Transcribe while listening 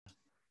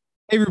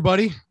Hey,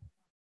 everybody.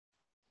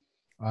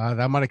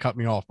 That might have cut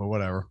me off, but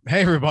whatever.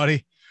 Hey,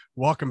 everybody.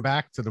 Welcome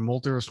back to the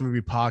Multiverse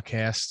Movie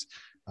Podcast.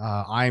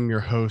 I am your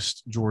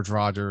host, George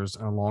Rogers,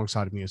 and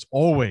alongside of me, as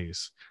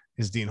always,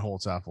 is Dean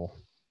Holtzapfel.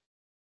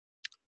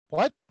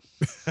 What?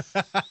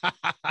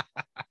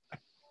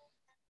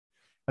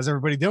 How's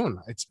everybody doing?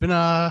 It's been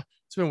what,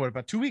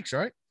 about 2 weeks,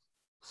 right?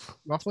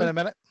 Roughly. It's been a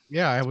minute.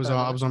 Yeah, I was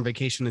on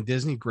vacation to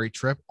Disney. Great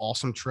trip,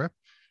 awesome trip.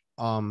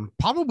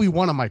 Probably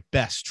one of my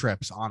best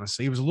trips,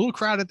 honestly. It was a little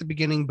crowded at the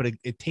beginning, but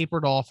it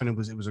tapered off, and it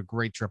was a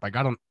great trip. I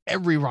got on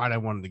every ride I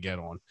wanted to get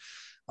on.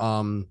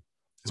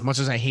 As much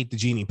as I hate the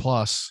Genie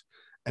Plus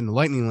and the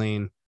Lightning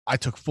Lane, I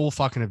took full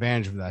fucking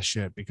advantage of that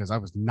shit because I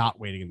was not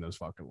waiting in those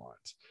fucking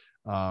lines.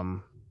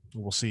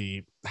 We'll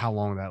see how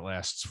long that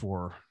lasts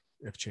for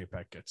if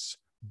Chapek gets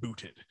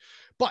booted.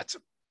 But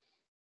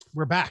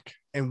we're back,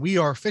 and we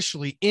are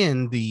officially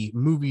in the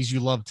movies you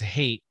love to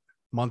hate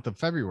month of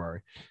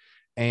February.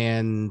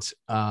 And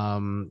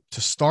to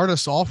start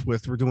us off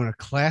with, we're doing a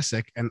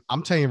classic, and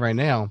I'm telling you right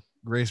now,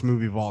 greatest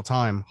movie of all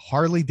time,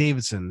 Harley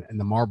Davidson and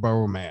the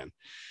Marlboro Man.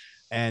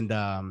 And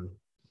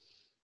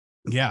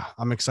yeah,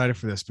 I'm excited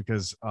for this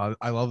because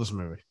I love this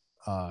movie.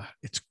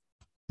 It's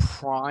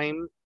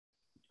prime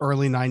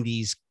early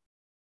 90s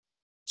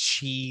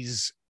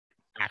cheese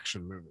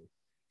action movie.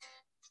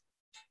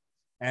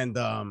 And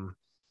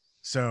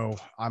so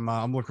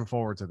I'm looking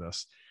forward to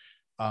this.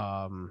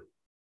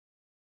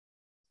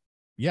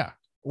 Yeah,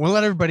 we'll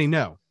let everybody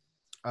know.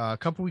 A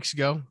couple weeks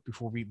ago,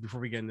 before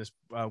we get in this,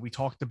 we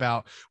talked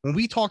about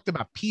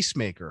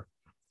Peacemaker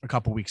a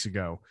couple weeks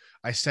ago.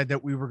 I said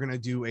that we were going to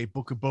do a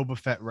Book of Boba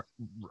Fett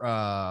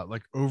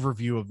like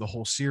overview of the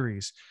whole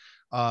series.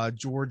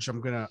 George, I'm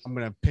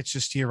gonna pitch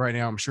this to you right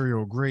now. I'm sure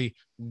you'll agree.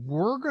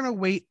 We're gonna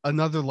wait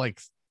another like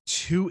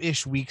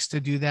 2-ish weeks to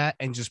do that,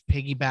 and just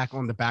piggyback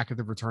on the back of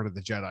the Return of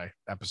the Jedi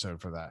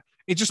episode for that.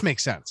 It just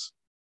makes sense.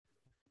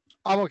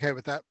 I'm okay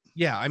with that.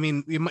 Yeah, I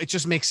mean, it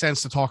just makes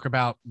sense to talk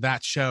about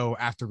that show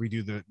after we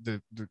do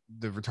the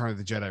Return of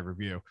the Jedi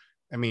review.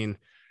 I mean,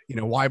 you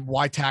know,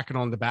 why tack it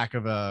on the back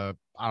of a,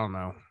 I don't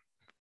know,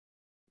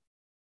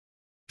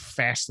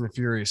 Fast and the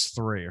Furious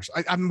 3 or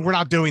I mean, we're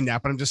not doing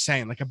that, but I'm just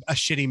saying, like a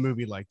shitty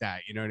movie like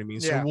that, you know what I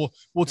mean? Yeah. So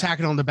we'll tack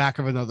it on the back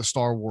of another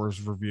Star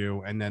Wars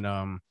review, and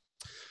then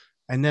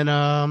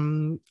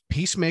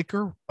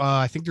Peacemaker.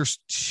 I think there's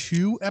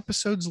 2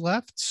 episodes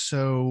left,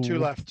 so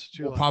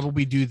we'll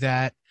probably do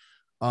that.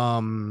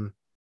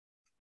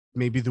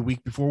 Maybe the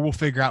week before. We'll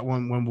figure out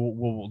when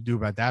we'll do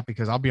about that,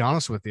 because I'll be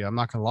honest with you, I'm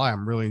not gonna lie,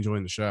 I'm really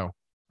enjoying the show.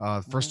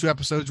 The first 2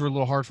 episodes were a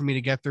little hard for me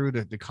to get through.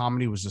 The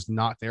comedy was just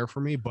not there for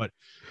me, but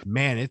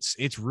man,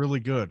 it's really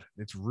good.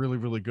 It's really,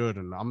 really good,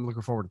 and I'm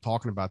looking forward to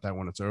talking about that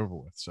when it's over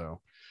with. So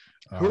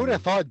who would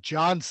have thought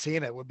John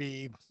Cena would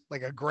be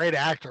like a great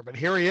actor, but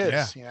here he is.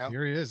 Yeah, you know,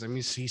 here he is. I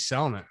mean, he's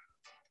selling it.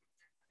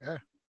 Yeah,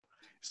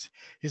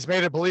 he's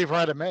made a believer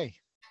out of me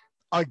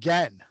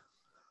again.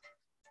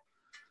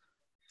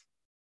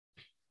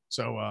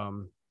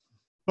 So,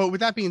 but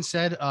with that being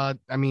said, I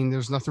mean,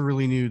 there's nothing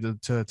really new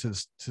to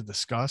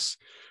discuss.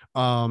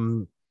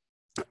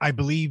 I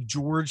believe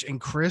George and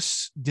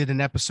Chris did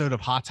an episode of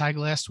Hot Tag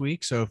last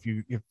week. So if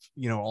you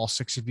know, all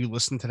 6 of you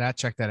listened to that,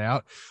 check that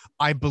out.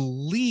 I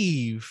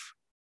believe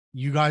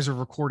you guys are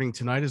recording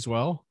tonight as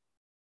well.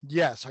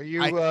 Yes. Are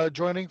you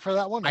joining for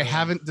that one? I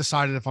haven't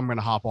decided if I'm going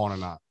to hop on or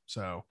not.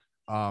 So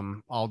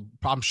I'm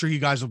sure you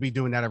guys will be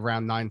doing that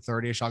around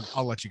 9:30ish.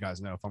 I'll let you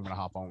guys know if I'm going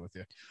to hop on with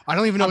you. I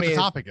don't even know what the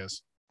topic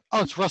is.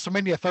 Oh, it's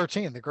WrestleMania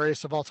 13, the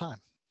greatest of all time.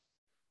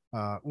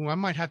 Well, I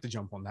might have to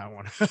jump on that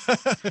one.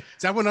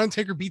 Is that when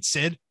Undertaker beat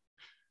Sid?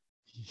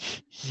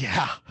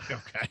 Yeah.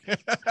 Okay.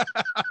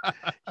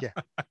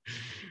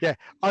 Yeah.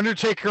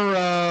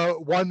 Undertaker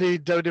won the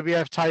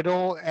WWF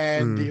title,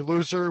 and the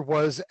loser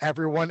was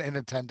everyone in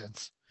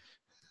attendance.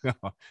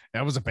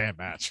 That was a bad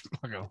match.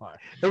 I'm not gonna lie.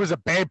 It was a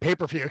bad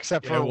pay-per-view,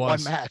 except for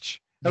one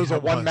match. That was a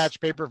one-match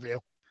pay-per-view.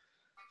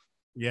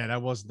 Yeah,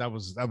 that was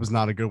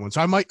not a good one.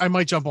 So I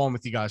might jump on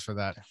with you guys for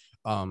that.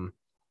 I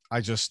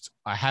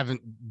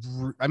haven't.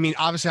 I mean,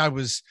 obviously, I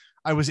was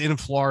in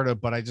Florida,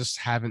 but I just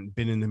haven't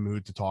been in the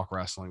mood to talk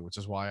wrestling, which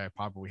is why I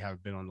probably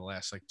haven't been on the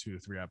last like 2 or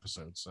 3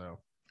 episodes. So,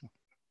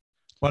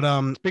 but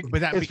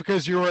it's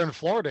because you were in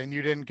Florida and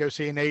you didn't go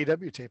see an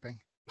AEW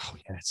taping. Oh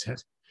yeah, that's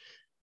it.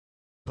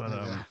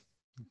 But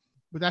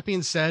with that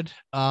being said,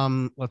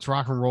 let's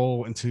rock and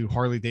roll into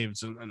Harley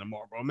Davidson and the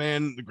Marlboro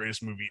Man, the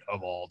greatest movie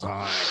of all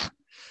time.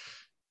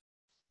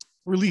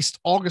 Released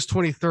August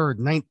 23rd,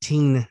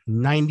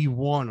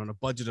 1991, on a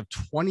budget of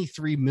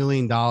 $23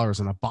 million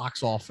and a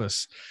box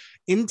office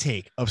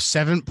intake of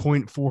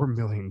 $7.4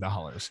 million.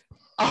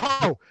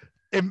 Oh,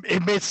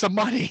 it made some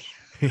money.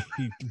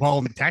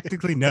 Well,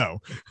 technically,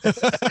 no.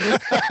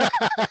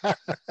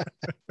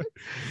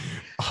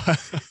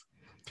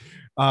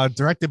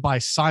 Directed by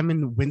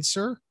Simon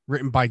Windsor,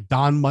 written by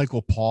Don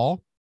Michael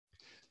Paul,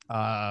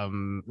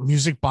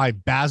 music by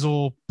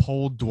Basil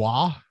Paul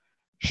Doris.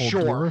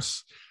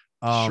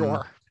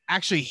 Sure.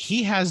 Actually,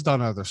 he has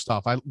done other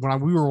stuff.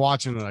 When we were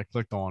watching it, I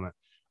clicked on it.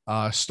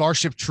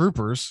 Starship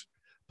Troopers,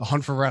 The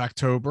Hunt for Red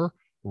October,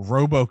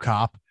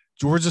 RoboCop,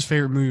 George's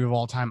favorite movie of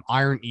all time,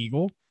 Iron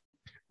Eagle,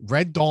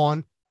 Red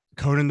Dawn,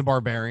 Conan the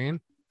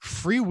Barbarian,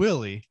 Free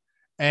Willy,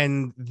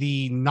 and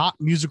the not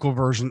musical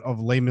version of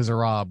Les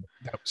Miserables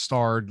that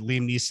starred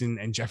Liam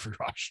Neeson and Jeffrey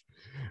Rush.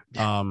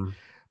 Yeah.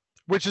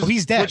 Which is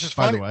he's dead, which is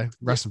by funny. the way.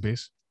 Rest in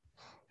peace.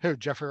 Who?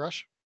 Jeffrey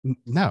Rush?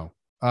 No.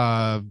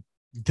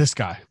 This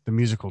guy, the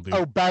musical dude.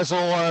 Oh,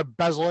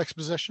 Basil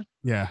Exposition.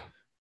 Yeah.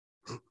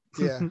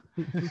 Yeah.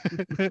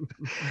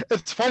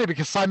 It's funny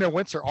because Simon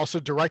Windsor also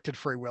directed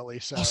Free Willy.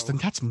 So Austin,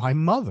 that's my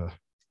mother.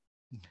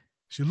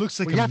 She looks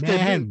like a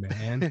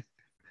man.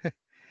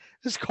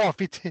 This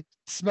coffee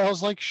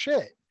smells like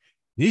shit.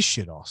 This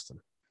shit,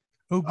 Austin.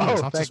 Oh,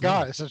 thank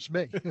God, it's just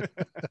me.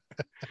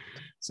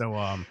 So,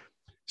 I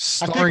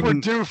think we're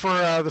due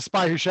for The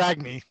Spy Who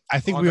Shagged Me. I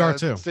think we are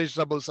too. Stage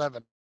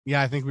 007.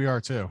 Yeah, I think we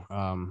are too.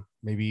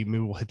 Maybe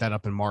we'll hit that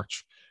up in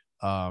March.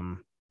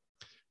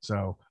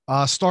 So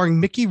starring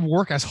Mickey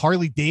Rourke as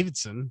Harley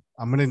Davidson.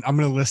 I'm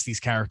gonna list these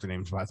character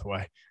names, by the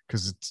way,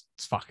 because it's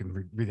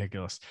fucking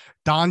ridiculous.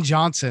 Don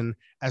Johnson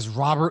as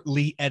Robert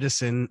Lee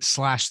Edison /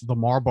 the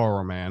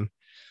Marlboro Man.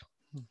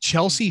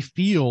 Chelsea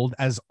Field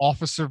as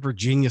Officer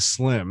Virginia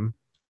Slim.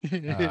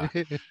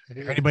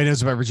 If anybody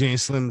knows about Virginia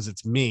Slims,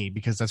 it's me,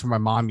 because that's where my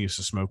mom used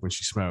to smoke when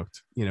she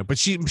smoked. But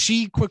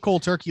she quit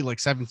cold turkey like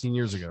 17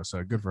 years ago,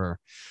 so good for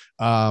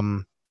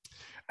her.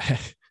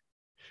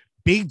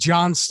 Big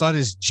John Studd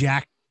as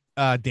Jack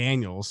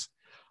Daniels.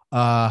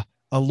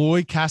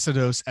 Eloy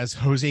Casados as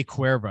Jose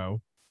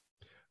Cuervo.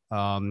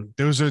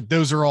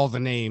 Those are all the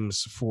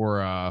names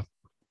for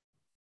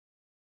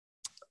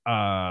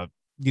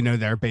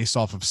they're based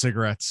off of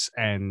cigarettes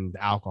and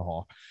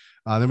alcohol.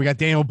 Then we got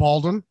Daniel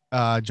Baldwin,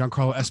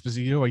 Giancarlo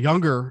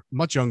Esposito,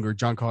 much younger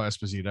Giancarlo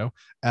Esposito,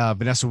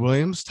 Vanessa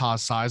Williams, Todd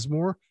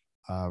Sizemore,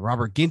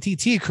 Robert Ginty,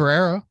 Tia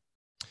Carrera,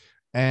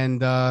 and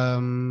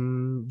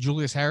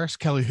Julius Harris,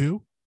 Kelly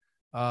Hu.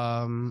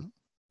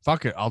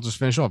 Fuck it, I'll just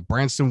finish off.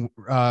 Branscombe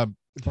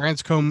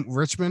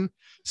Richmond,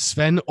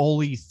 Sven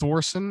Ole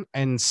Thorson,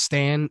 and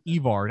Stan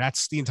Ivar.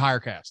 That's the entire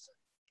cast.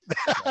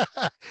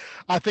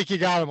 I think you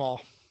got them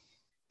all.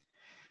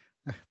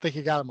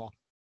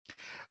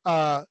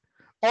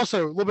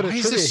 Also, a little bit of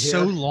trivia here.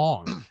 So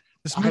long?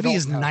 This movie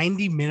is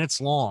 90 minutes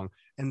long,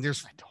 and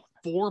there's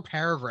 4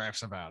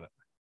 paragraphs about it.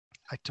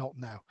 I don't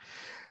know.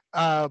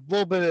 A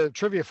little bit of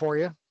trivia for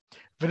you.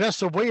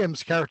 Vanessa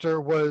Williams'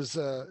 character was,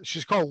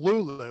 she's called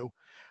Lulu.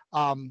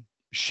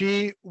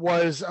 She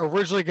was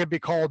originally going to be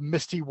called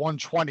Misty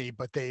 120,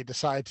 but they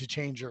decided to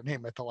change her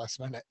name at the last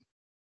minute.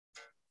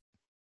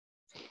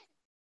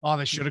 Oh,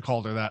 they should have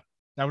called her that.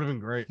 That would have been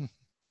great.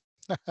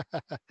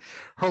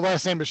 Her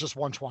last name is just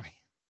 120.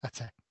 That's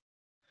it.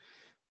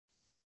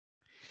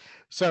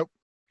 So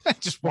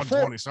just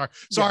 120. Sorry.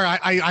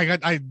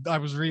 Yeah. I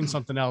was reading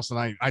something else,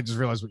 and I just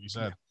realized what you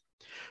said.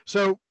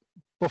 So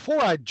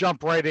before I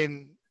jump right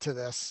into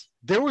this,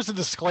 there was a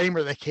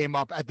disclaimer that came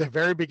up at the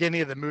very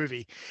beginning of the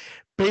movie,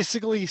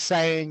 basically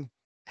saying,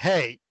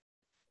 hey,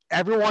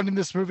 everyone in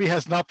this movie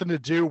has nothing to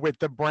do with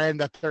the brand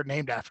that they're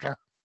named after.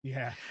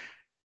 Yeah.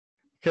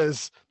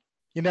 Because,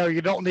 you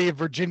don't need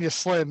Virginia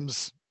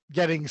Slims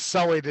getting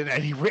sullied in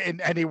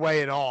any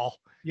way at all.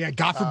 Yeah,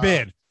 God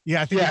forbid.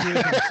 I think they do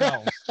it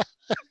themselves.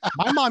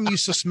 My mom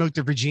used to smoke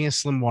the Virginia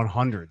Slim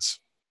 100s.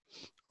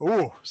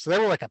 Oh, so they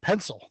were like a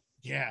pencil.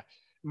 Yeah.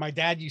 My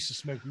dad used to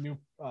smoke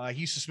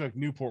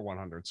Newport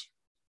 100s.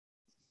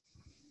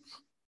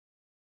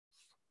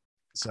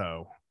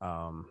 So,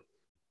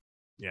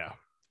 yeah.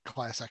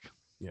 Classic.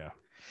 Yeah.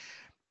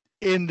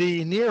 In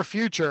the near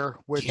future,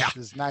 which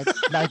is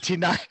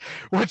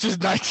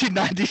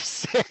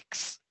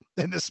 1996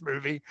 in this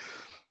movie,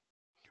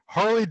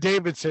 Harley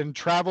Davidson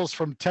travels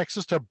from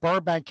Texas to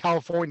Burbank,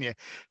 California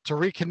to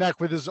reconnect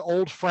with his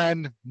old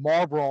friend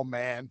Marlboro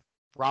Man,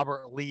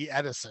 Robert Lee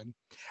Edison,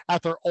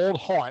 at their old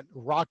haunt,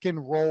 Rock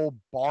and Roll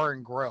Bar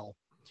and Grill.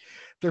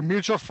 Their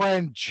mutual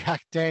friend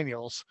Jack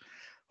Daniels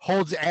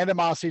holds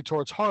animosity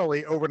towards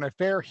Harley over an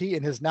affair he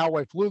and his now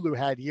wife Lulu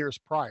had years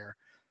prior.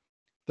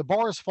 The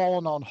bar has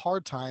fallen on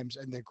hard times,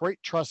 and the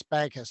Great Trust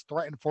Bank has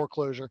threatened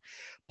foreclosure,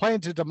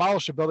 planning to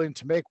demolish the building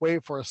to make way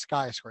for a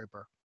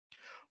skyscraper.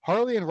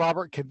 Harley and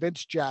Robert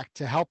convince Jack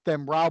to help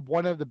them rob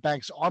one of the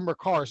bank's armored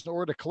cars in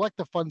order to collect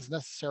the funds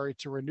necessary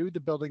to renew the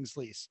building's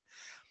lease.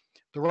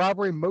 The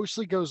robbery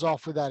mostly goes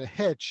off without a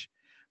hitch,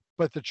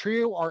 but the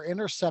trio are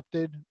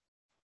intercepted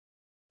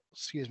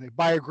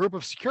by a group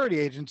of security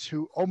agents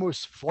who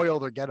almost foil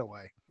their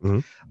getaway. Mm-hmm.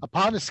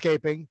 Upon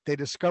escaping, they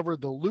discover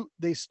the loot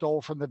they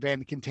stole from the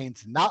van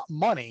contains not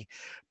money,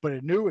 but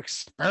a new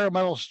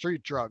experimental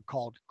street drug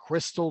called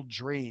Crystal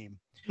Dream,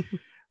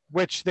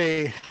 which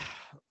they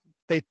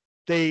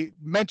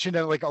mentioned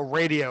in like a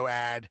radio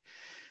ad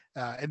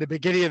in the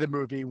beginning of the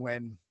movie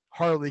when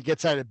Harley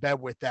gets out of bed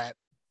with that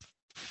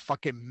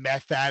fucking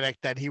meth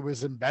addict that he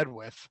was in bed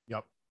with.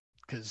 Yep.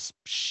 Because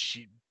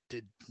she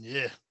did,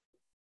 yeah.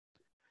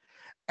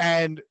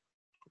 And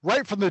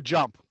right from the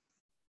jump,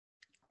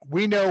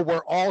 we know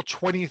where all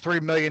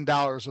 $23 million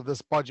of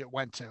this budget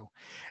went to.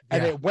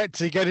 And Yeah. it went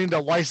to get into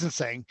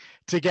licensing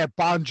to get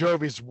Bon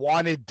Jovi's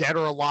Wanted Dead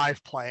or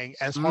Alive playing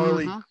as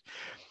Harley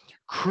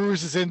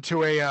cruises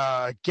into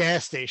a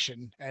gas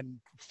station and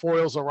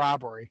foils a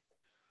robbery.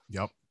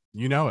 Yep.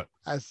 You know it.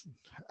 As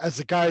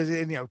the guy,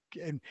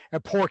 and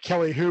poor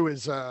Kelly, who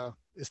is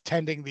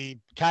tending the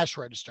cash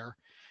register,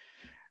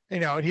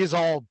 and he's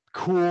all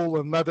cool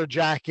and leather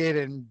jacket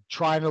and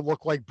trying to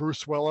look like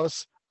Bruce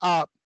Willis.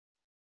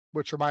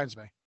 Which reminds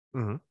me,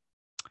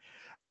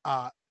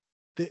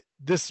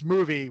 this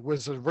movie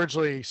was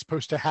originally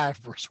supposed to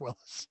have Bruce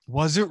Willis.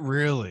 Was it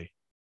really?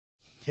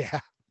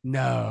 Yeah.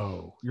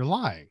 No, you're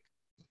lying.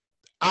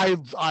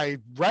 I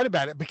read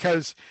about it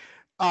because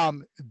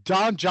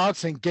Don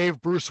Johnson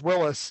gave Bruce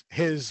Willis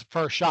his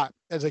first shot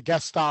as a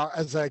guest spot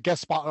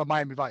on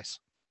Miami Vice.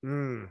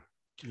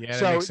 Yeah,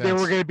 so they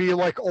were going to be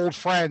like old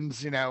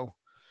friends,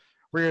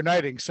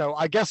 reuniting. So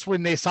I guess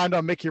when they signed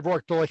on Mickey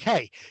Rourke, they're like,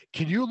 "Hey,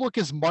 can you look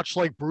as much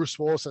like Bruce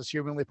Willis as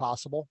humanly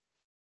possible?"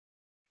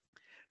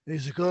 And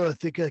he's like, "Oh, I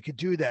think I could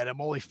do that.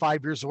 I'm only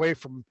 5 years away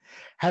from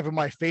having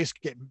my face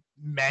get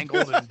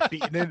mangled and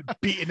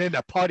beaten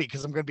into putty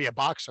because I'm going to be a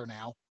boxer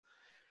now."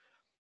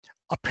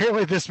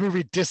 Apparently, this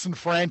movie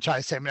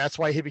disenfranchised him, and that's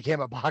why he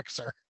became a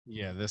boxer.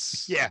 Yeah,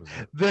 this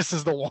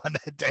is the one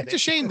that did it. It's a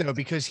shame though,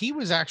 because he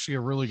was actually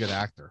a really good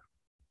actor.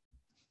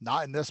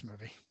 Not in this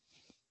movie.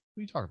 What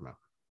are you talking about?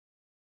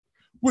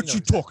 What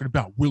you talking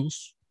about,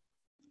 Willis?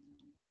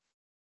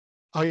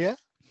 Oh yeah?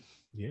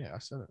 Yeah, I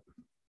said it.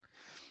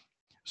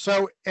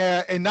 So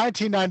in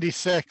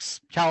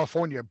 1996,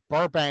 California,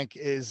 Burbank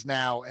is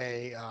now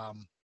a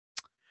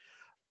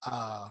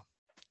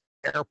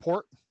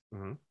airport.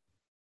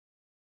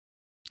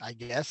 I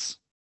guess.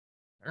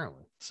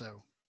 Apparently.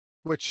 So,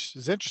 which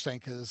is interesting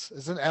because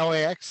isn't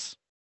LAX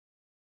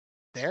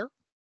there?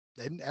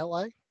 In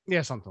LA?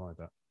 Yeah, something like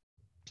that.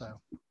 So,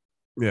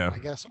 yeah, I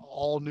guess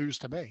all news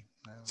to me.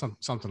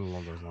 Something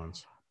along those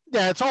lines.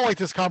 Yeah, it's all like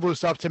this convoluted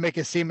stuff to make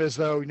it seem as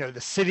though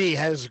the city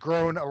has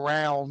grown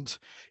around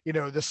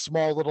this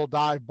small little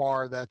dive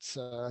bar that's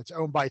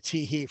owned by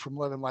T. from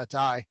Live and Let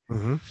Die,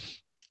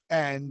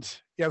 and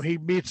he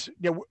meets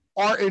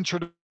our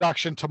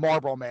introduction to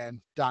Marlboro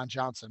Man, Don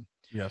Johnson.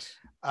 Yes,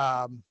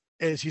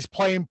 is he's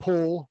playing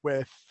pool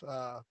with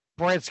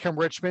Branscombe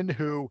Richmond,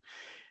 who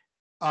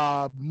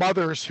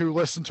mothers who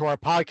listen to our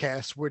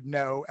podcast would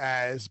know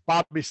as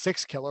Bobby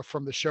Six Killer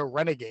from the show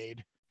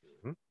Renegade.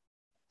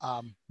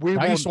 I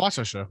used to watch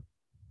that show.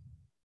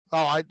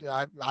 Oh,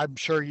 I'm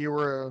sure you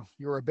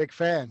were a big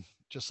fan,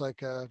 just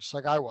like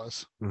I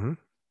was. Yeah,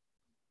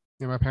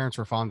 my parents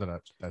were fond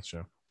of that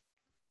show.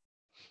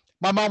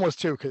 My mom was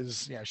too,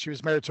 because she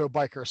was married to a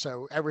biker,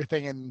 so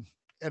everything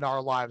in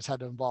our lives had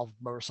to involve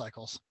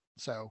motorcycles.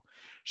 So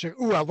she's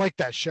like, "Ooh, I like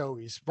that show.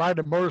 He's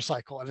riding a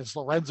motorcycle, and it's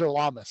Lorenzo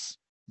Lamas."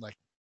 I'm like,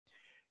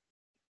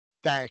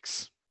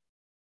 thanks.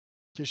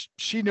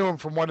 She knew him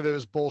from one of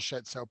those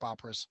bullshit soap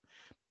operas.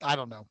 I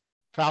don't know.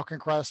 Falcon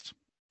Crest.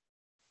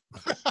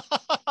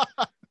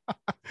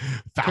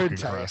 Falcon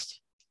Crest.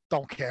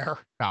 Don't care.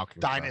 Falcon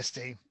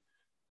Dynasty.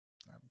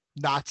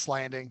 Knots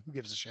Landing. Who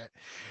gives a shit?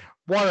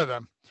 One of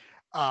them.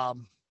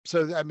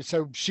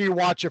 So she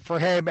watched it for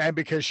him, and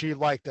because she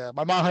liked it.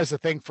 My mom has a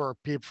thing for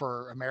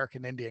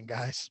American Indian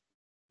guys,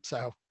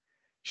 so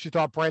she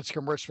thought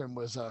Branscombe Richmond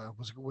was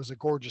a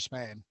gorgeous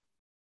man.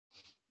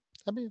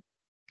 I mean,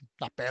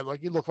 not bad.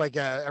 Like he looked like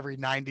every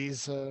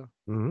 '90s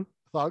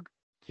thug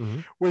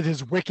with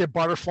his wicked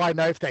butterfly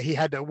knife that he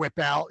had to whip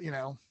out.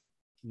 Yeah,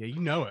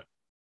 you know it.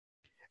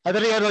 And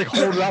then he had to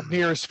hold it up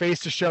near his face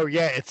to show,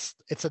 it's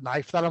a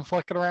knife that I'm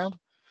flicking around.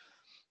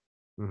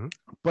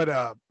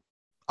 But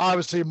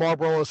obviously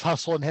Marlboro is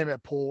hustling him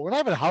at pool. We're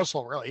not even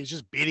hustling really. He's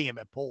just beating him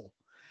at pool.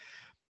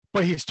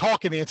 But he's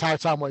talking the entire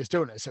time while he's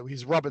doing it. So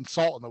he's rubbing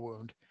salt in the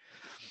wound.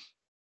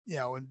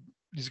 And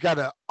he's got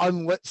an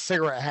unlit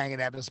cigarette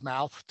hanging out of his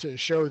mouth to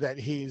show that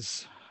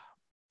he's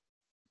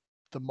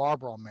the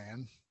Marlboro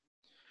Man.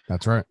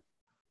 That's right.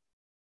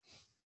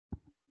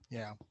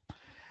 Yeah.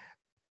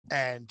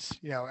 And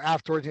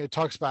afterwards,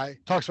 talks about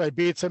he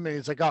beats him, and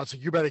he's like, "Oh, it's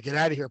like you better get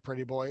out of here,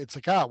 pretty boy." It's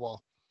like, "Oh,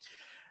 well,"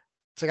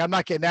 it's like I'm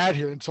not getting out of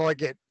here until I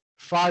get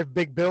 5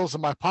 big bills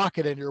in my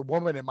pocket and your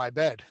woman in my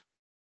bed.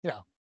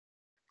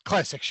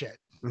 Classic shit.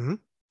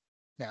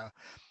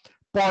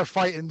 Bar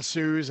fight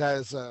ensues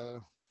as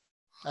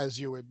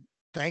you would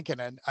think,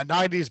 and a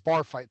 '90s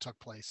bar fight took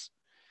place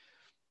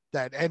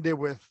that ended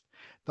with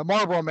the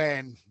Marlboro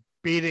Man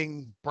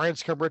beating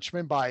Branscombe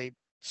Richmond by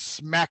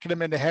smacking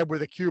him in the head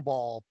with a cue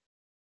ball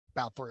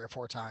about 3 or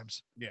 4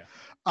 times. Yeah.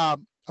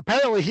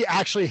 Apparently he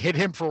actually hit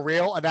him for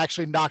real and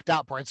actually knocked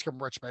out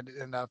Branscombe Richmond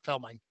in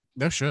filming.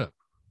 No shit.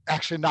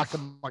 Actually knocked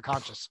him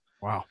unconscious.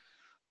 Wow.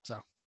 So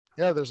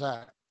yeah, there's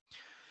that.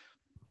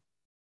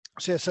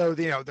 So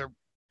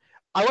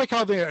I like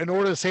how in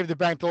order to save the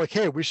bank, they're like,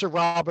 "Hey, we should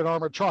rob an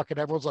armored truck," and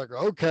everyone's like,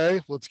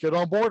 "Okay, let's get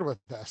on board with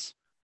this."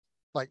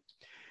 Like,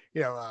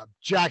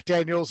 Jack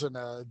Daniels and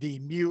the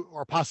mute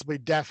or possibly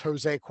deaf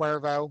Jose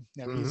Cuervo,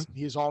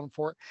 he's on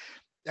for it.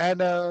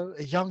 and a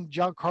young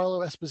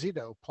Giancarlo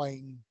Esposito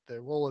playing the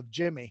role of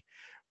Jimmy,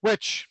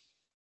 which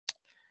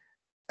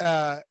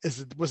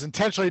was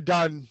intentionally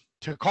done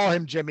to call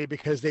him Jimmy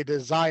because they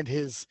designed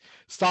his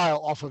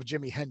style off of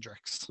Jimi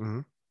Hendrix. Mm-hmm.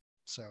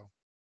 So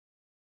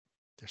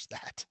there's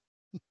that.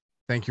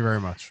 Thank you very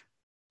much.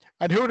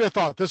 And who would have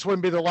thought this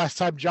wouldn't be the last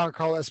time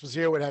Giancarlo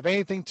Esposito would have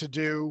anything to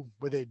do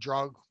with a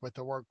drug with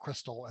the word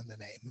crystal in the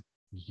name?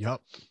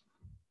 Yep.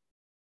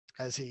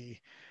 As he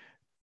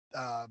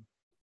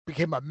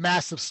became a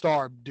massive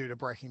star due to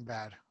Breaking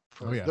Bad.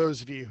 For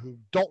those of you who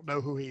don't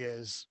know who he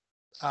is,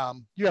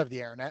 you have the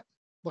internet.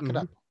 Look it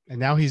up. And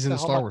now he's in the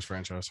Star Wars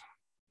franchise.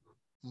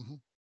 Mm-hmm.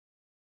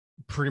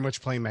 Pretty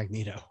much playing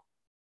Magneto.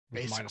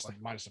 Basically.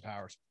 Minus the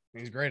powers.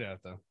 He's great at it,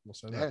 though. We'll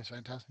say that. Yeah, he's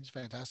fantastic. He's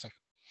fantastic.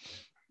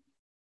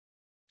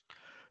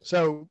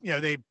 So,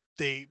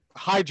 they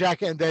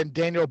hijack it, and then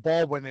Daniel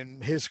Baldwin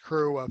and his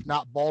crew of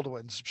not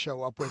Baldwins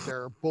show up with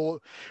their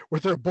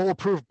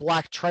bulletproof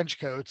black trench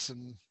coats,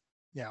 and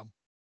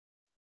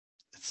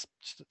it's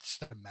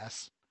just a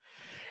mess.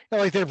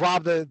 Like they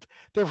robbed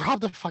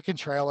the fucking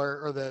trailer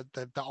or the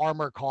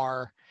armor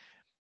car,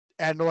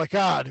 and they're like,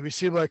 do we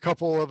seem like a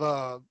couple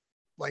of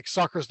like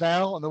suckers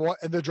now?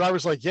 And the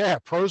driver's like, yeah,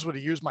 pros would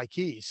have used my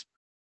keys,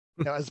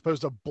 as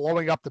opposed to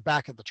blowing up the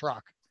back of the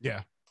truck.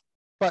 Yeah.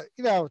 But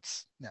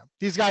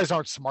these guys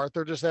aren't smart.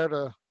 They're just there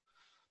to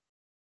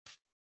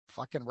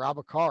fucking rob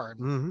a car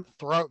and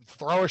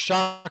throw a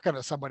shotgun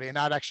at somebody and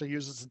not actually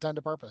use its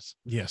intended purpose.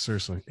 Yeah,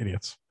 seriously,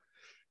 idiots.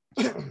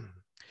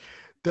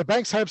 The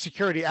bank's head of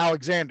security,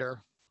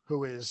 Alexander,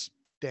 who is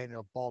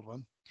Daniel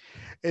Baldwin,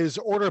 is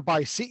ordered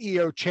by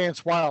CEO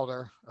Chance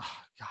Wilder. Oh,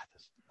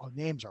 God,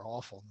 names are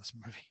awful in this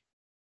movie.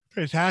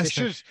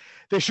 Fantastic.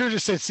 They should have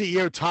just said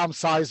CEO Tom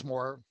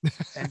Sizemore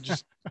and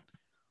just.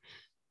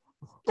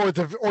 Or at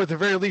the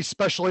very least,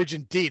 Special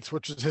Agent Dietz,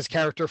 which was his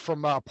character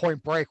from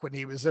Point Break when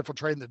he was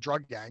infiltrating the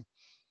drug gang.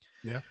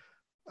 Yeah.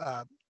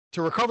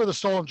 To recover the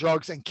stolen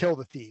drugs and kill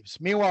the thieves.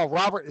 Meanwhile,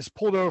 Robert is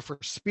pulled over for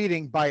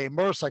speeding by a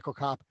motorcycle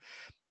cop.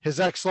 His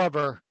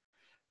ex-lover,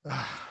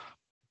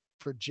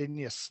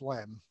 Virginia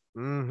Slim.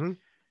 Mm-hmm.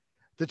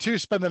 The two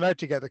spend the night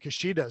together because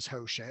she does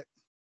hoe shit.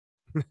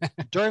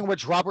 During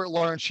which Robert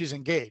learns she's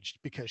engaged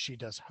because she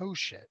does hoe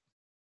shit.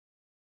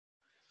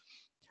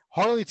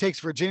 Harley takes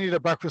Virginia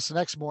to breakfast the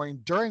next morning,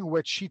 during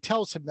which she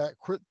tells him that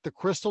the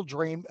crystal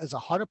dream is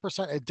 100%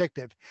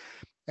 addictive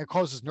and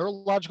causes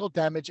neurological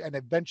damage and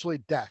eventually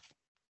death,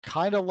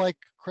 kind of like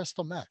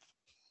crystal meth.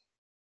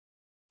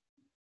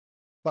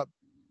 But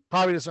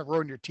probably doesn't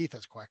ruin your teeth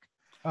as quick.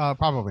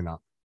 Probably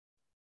not.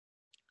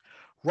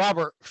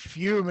 Robert,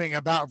 fuming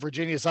about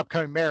Virginia's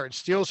upcoming marriage,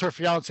 steals her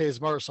fiance's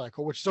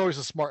motorcycle, which is always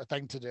a smart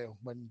thing to do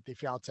when the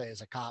fiance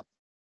is a cop.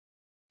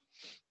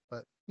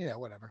 But,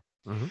 whatever.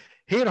 Mm-hmm.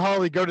 He and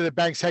Harley go to the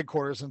bank's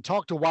headquarters and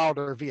talk to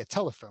Wilder via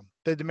telephone.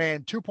 They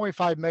demand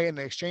 $2.5 million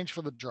in exchange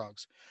for the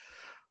drugs.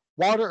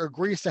 Wilder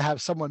agrees to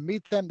have someone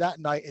meet them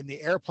that night in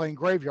the airplane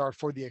graveyard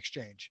for the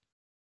exchange.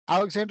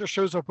 Alexander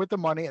shows up with the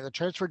money, and the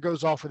transfer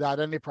goes off without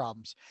any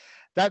problems.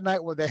 That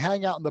night, when they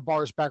hang out in the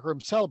bar's back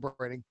room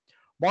celebrating,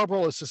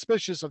 Marlboro is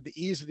suspicious of the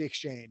ease of the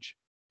exchange.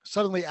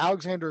 Suddenly,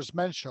 Alexander's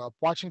men show up,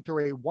 watching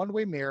through a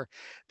one-way mirror.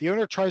 The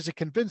owner tries to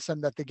convince them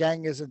that the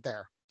gang isn't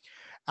there.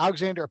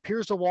 Alexander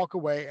appears to walk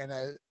away and,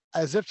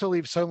 as if to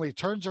leave, suddenly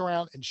turns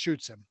around and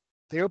shoots him.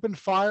 They open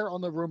fire on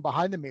the room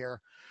behind the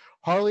mirror.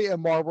 Harley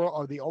and Marlboro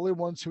are the only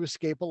ones who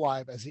escape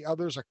alive, as the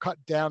others are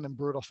cut down in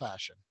brutal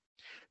fashion.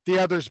 The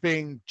others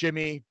being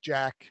Jimmy,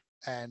 Jack,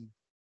 and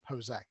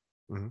Jose.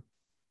 Mm-hmm.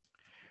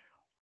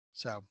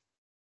 So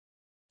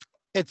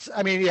it's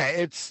a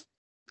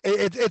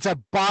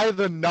by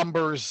the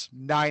numbers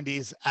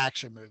 90s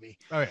action movie.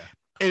 Oh yeah.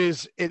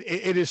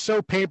 It is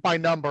so paint by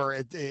number.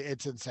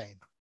 It's insane.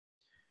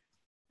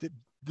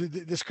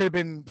 This could have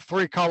been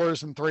 3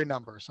 colors and 3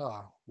 numbers.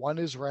 1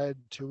 is red,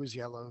 2 is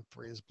yellow,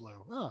 3 is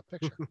blue.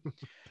 Picture.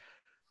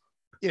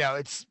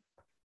 It's,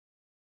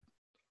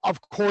 of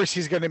course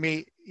he's going to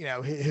meet,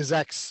 his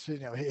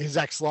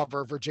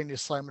ex-lover, Virginia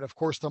Slim. And of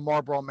course the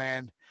Marlboro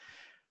Man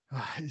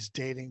is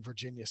dating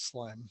Virginia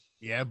Slim.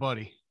 Yeah,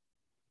 buddy.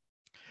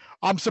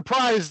 I'm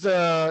surprised,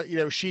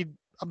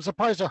 I'm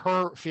surprised that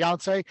her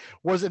fiance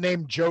wasn't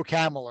named Joe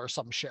Camel or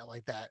some shit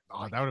like that.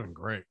 Oh, that would have been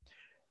great.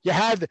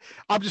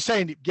 I'm just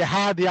saying, you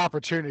had the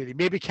opportunity.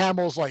 Maybe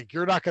Camel's like,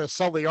 you're not going to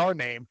sully our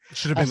name.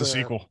 Should have been the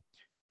sequel.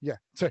 Yeah.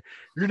 So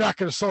you're not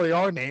going to sully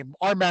our name.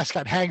 Our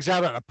mascot hangs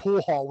out at a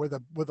pool hall with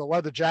a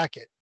leather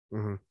jacket.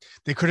 Mm-hmm.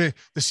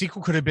 The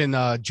sequel could have been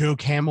Joe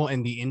Camel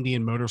and the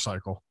Indian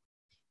motorcycle.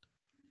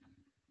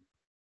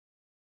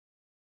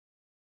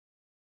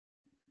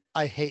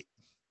 I hate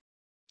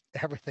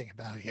everything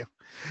about you.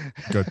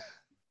 Good.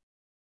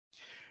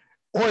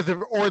 or at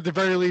the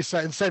very least,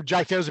 instead of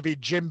Jack Daniels, it'd be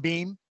Jim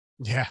Beam.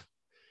 Yeah.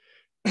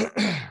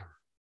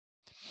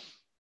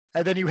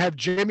 And then you have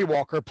Jamie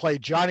Walker play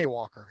Johnny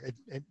Walker.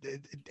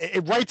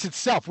 It writes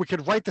itself. We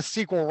could write the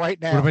sequel right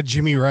now. What about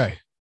Jimmy Ray?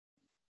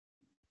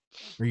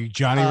 Are you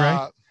Johnny Ray?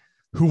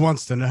 Who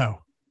wants to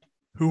know?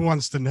 Who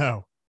wants to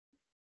know?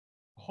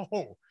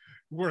 Oh,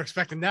 you weren't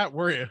expecting that,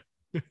 were you?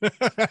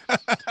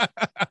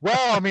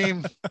 Well, I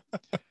mean,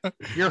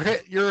 you're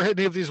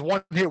hitting these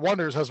one-hit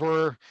wonders as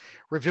we're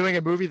reviewing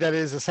a movie that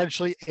is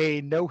essentially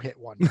a no-hit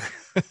wonder.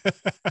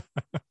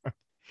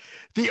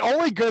 The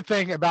only good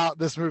thing about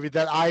this movie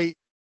that I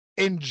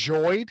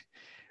enjoyed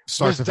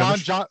was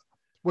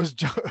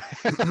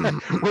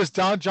was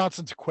Don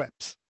Johnson's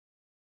quips,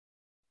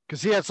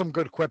 because he had some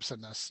good quips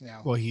in this.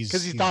 Well,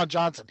 because he's Don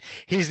Johnson.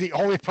 He's the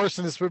only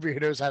person in this movie who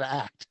knows how to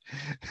act.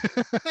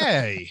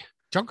 Hey,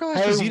 Giancarlo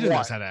Esposito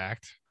knows how to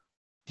act.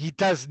 He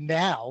does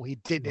now. He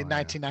did in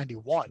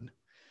 1991.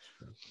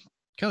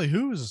 Kelly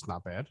Hu is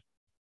not bad.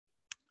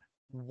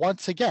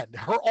 Once again,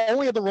 her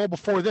only other role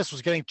before this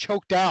was getting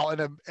choked out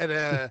in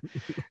a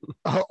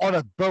on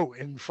a boat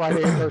in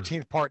Friday the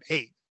 13th Part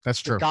 8.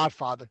 That's true.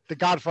 The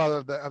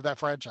Godfather of that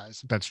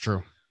franchise. That's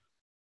true.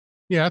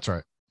 Yeah, that's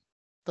right.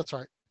 That's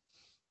right.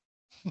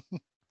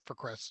 For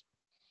Chris,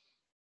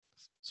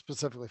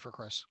 specifically for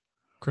Chris.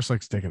 Chris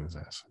likes taking his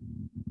ass.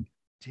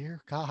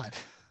 Dear God.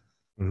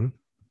 Mm-hmm.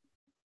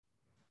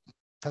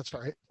 That's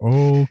right.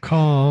 Oh,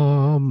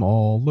 come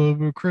all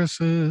over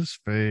Chris's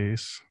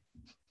face.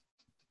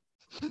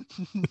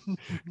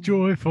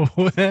 Joyful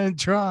and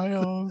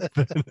triumphant.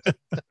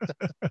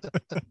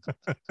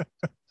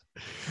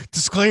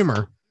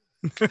 Disclaimer.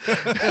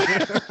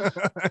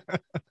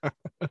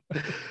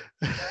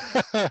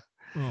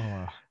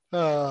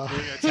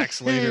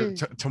 Text later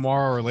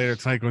tomorrow or later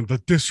tonight going the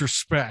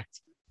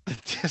disrespect.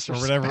 Or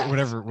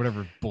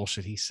whatever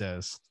bullshit he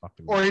says.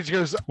 Or he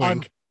goes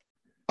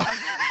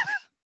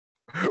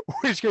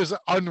which goes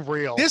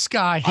unreal. This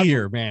guy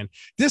here, man.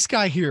 This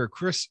guy here,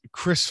 Chris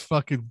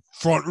fucking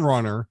front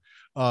runner,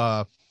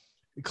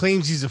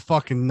 claims he's a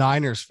fucking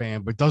Niners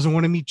fan, but doesn't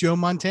want to meet Joe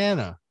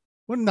Montana.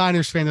 What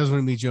Niners fan doesn't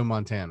want to meet Joe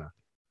Montana?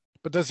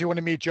 But does he want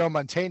to meet Joe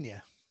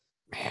Montana?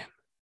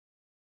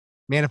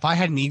 Man, if I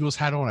had an Eagles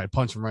hat on, I'd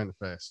punch him right in the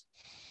face.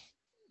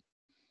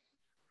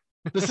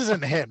 This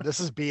isn't him. This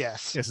is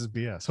BS. This is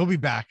BS. He'll be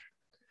back.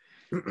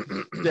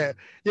 Yeah.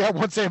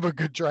 Once they have a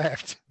good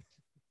draft.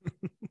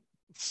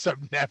 So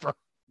never.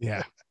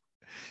 Yeah.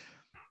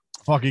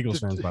 Fuck Eagles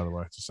fans, by the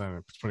way. Just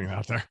putting it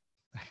out there.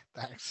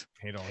 Thanks.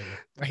 Hate all of you.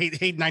 I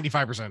hate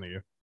 95% of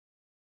you.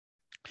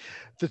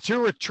 The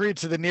two retreat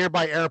to the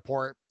nearby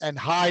airport and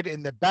hide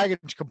in the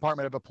baggage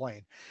compartment of a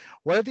plane.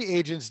 One of the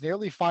agents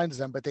nearly finds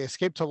them, but they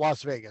escape to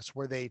Las Vegas,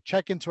 where they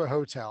check into a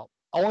hotel,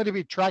 only to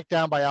be tracked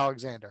down by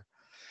Alexander.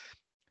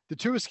 The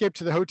two escape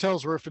to the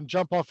hotel's roof and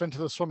jump off into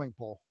the swimming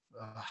pool.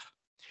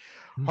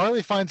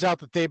 Harley finds out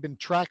that they've been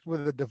tracked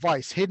with a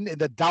device hidden in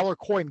the dollar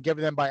coin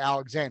given them by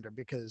Alexander,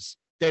 because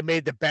they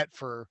made the bet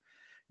for,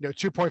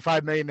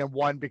 $2.5 million and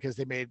won because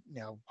they made,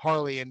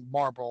 Harley and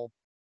Marlboro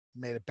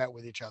made a bet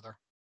with each other.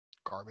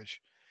 Garbage.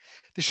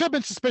 They should have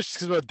been suspicious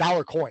because of a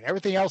dollar coin.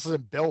 Everything else is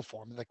in bill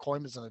form, and the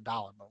coin is in a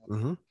dollar.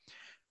 Mm-hmm.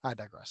 I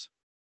digress.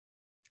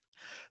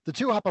 The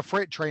two hop a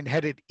freight train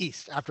headed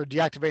east after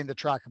deactivating the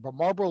tracker, but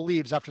Marlboro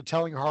leaves after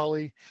telling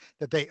Harley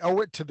that they owe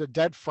it to the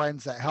dead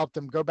friends that helped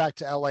them go back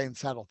to LA and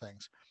settle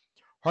things.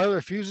 Harley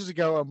refuses to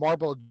go, and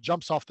Marlboro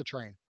jumps off the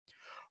train.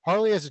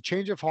 Harley has a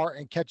change of heart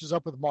and catches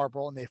up with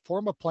Marlboro, and they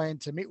form a plan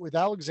to meet with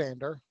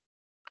Alexander,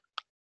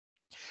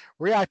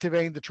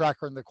 reactivating the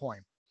tracker and the coin.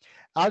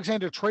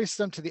 Alexander traces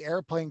them to the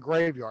airplane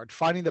graveyard,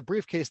 finding the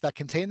briefcase that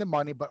contained the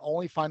money, but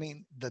only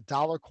finding the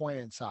dollar coin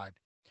inside.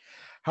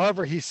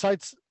 However, he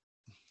sees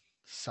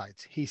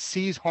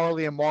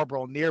Harley and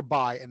Marlboro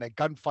nearby, and a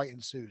gunfight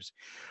ensues.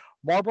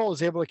 Marlboro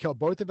is able to kill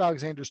both of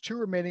Alexander's two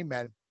remaining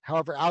men.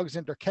 However,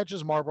 Alexander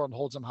catches Marlboro and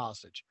holds him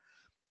hostage.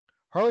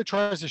 Harley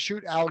tries to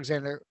shoot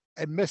Alexander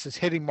and misses,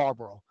 hitting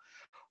Marlboro.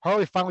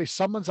 Harley finally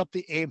summons up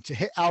the aim to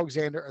hit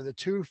Alexander, and the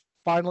two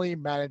finally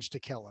manage to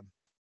kill him.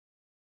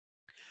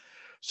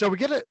 So we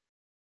get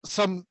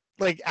some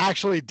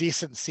actually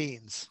decent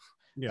scenes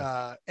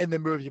in the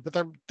movie,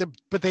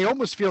 but they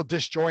almost feel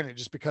disjointed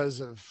just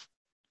because of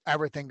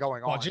everything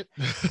going on. Budget.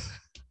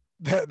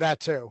 That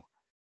too.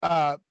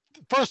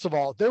 First of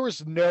all, there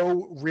was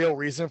no real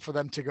reason for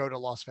them to go to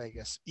Las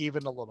Vegas,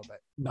 even a little bit.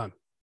 None.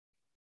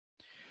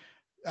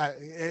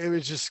 It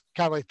was just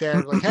kind of like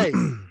they're like, hey,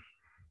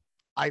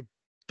 I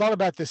thought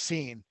about this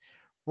scene.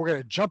 We're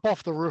going to jump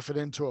off the roof and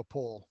into a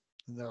pool.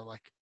 And they're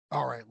like,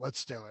 all right,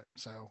 let's do it.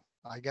 So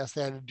I guess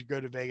they had to go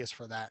to Vegas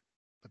for that.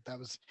 But that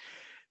was,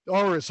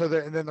 so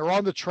and then they're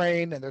on the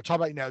train and they're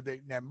talking about,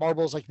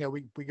 Marlboro's like,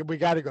 we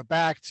got to go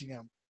back to,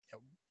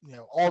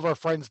 all of our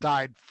friends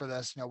died for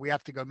this. We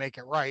have to go make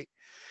it right.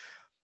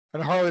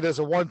 And Harley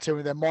doesn't want to.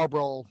 And then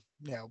Marlboro,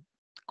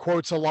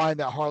 quotes a line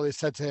that Harley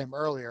said to him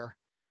earlier.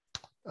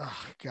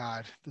 Oh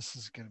God, this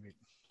is going to be,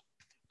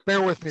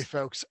 bear with me,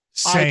 folks.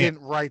 I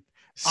didn't write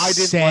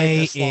this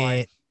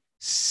line.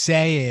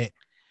 Say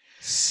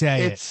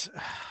it.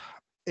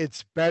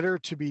 It's better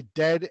to be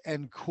dead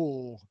and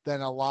cool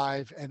than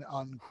alive and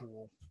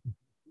uncool.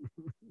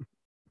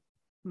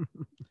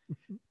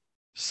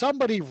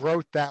 Somebody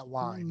wrote that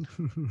line.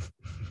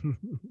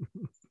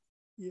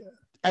 Yeah.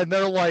 And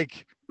they're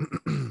like,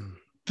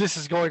 this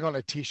is going on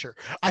a t-shirt.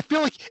 I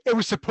feel like it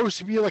was supposed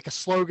to be like a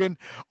slogan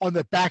on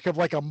the back of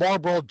like a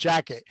Marlboro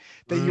jacket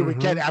that you would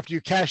get after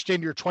you cashed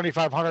in your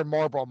 2,500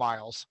 Marlboro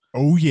miles.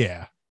 Oh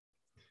yeah.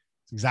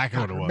 That's exactly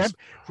what it was.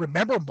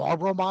 Remember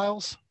Marlboro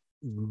miles?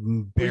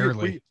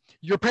 Barely.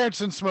 Your parents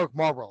didn't smoke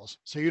Marlboros,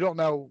 so you don't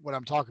know what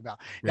I'm talking about.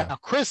 Yeah. Now,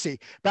 Chrissy,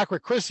 back when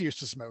Chrissy used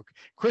to smoke,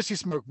 Chrissy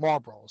smoked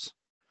Marlboros.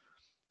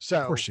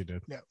 So, of course she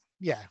did.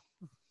 Yeah,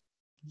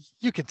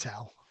 you can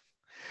tell.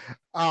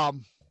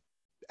 And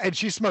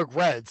she smoked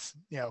Reds,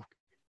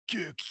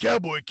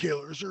 cowboy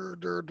killers,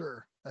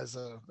 as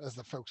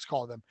the folks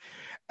call them.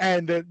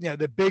 And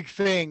the big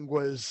thing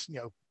was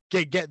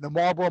getting the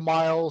Marlboro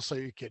miles so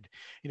you could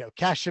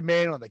cash them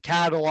in on the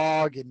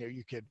catalog, and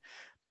you could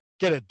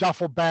get a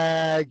duffel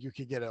bag, you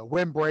could get a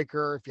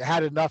windbreaker. If you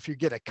had enough, you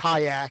get a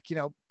kayak.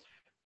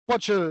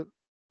 Bunch of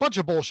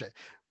bullshit.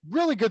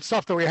 Really good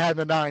stuff that we had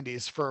in the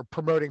 90s for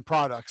promoting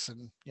products,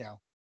 and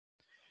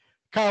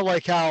kind of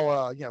like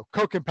how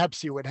Coke and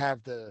Pepsi would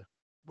have the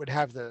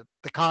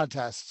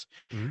contests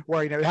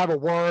where you have a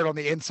word on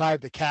the inside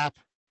of the cap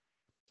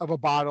of a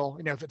bottle.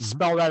 If it's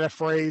spelled out a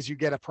phrase, you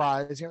get a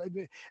prize.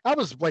 That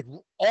was like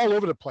all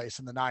over the place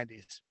in the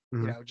 90s.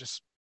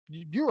 Just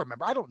you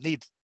remember. I don't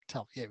need to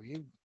tell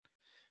you.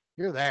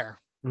 You're there.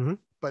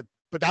 But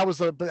that was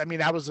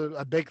that was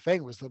a big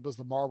thing was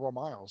the Marlboro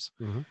miles.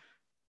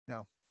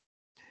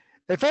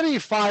 If any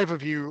 5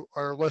 of you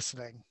are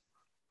listening,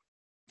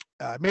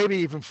 maybe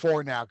even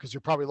 4 now, because you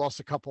probably lost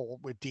a couple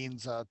with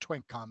Dean's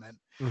twink comment.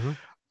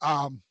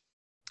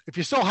 If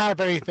you still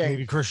have anything,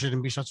 maybe Chris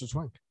shouldn't be such a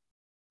twink.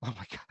 Oh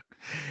my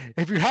God!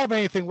 If you have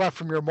anything left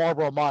from your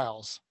Marlboro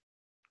miles,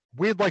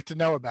 we'd like to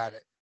know about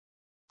it,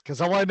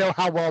 because I want to know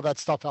how well that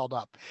stuff held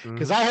up.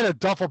 Because I had a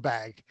duffel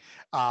bag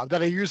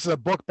that I used as a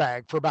book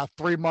bag for about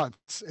 3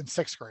 months in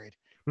 6th grade.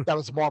 That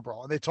was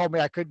Marlboro, and they told me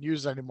I couldn't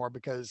use it anymore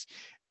because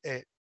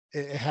it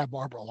had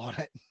Marlboro on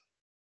it.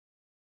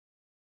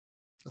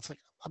 It's like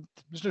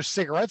there's no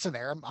cigarettes in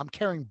there. I'm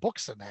carrying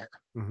books in there.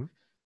 I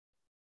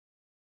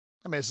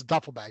mean, it's a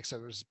duffel bag, so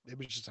it was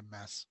just a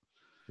mess.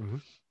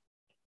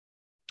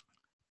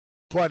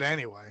 But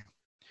anyway,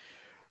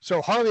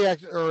 so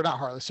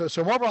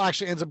So Marlboro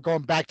actually ends up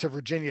going back to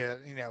Virginia,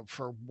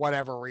 for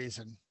whatever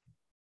reason.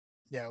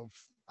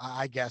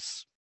 I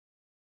guess,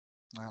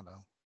 I don't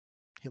know.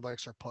 He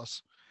likes her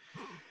puss.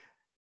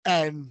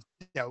 And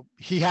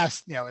he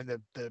has and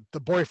the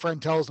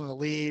boyfriend tells him to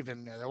leave,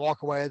 and they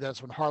walk away.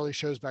 That's when Harley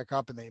shows back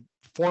up, and they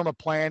form a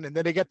plan, and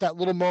then they get that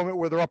little moment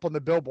where they're up on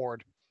the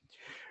billboard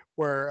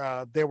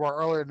where they were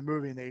earlier in the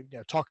movie, and they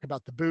talk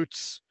about the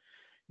boots,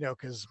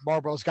 because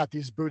Marlboro's got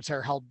these boots that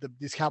are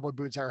these cowboy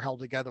boots that are held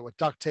together with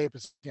duct tape.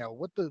 It's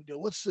what's the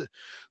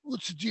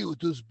deal with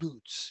those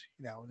boots?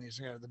 And these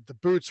the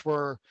boots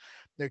were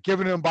they're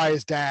given to him by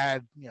his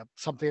dad.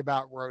 Something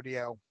about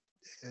rodeo.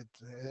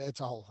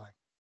 It's a whole thing.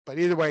 But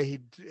either way,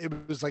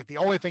 it was like the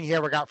only thing he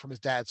ever got from his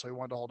dad, so he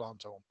wanted to hold on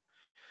to him.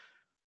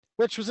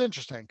 Which was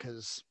interesting,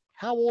 because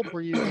how old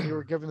were you when you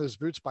were given those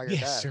boots by your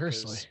dad?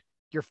 Seriously.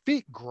 Your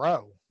feet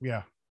grow.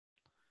 Yeah.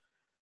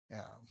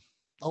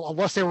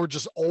 Unless they were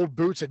just old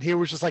boots, and he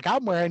was just like,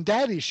 I'm wearing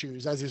daddy's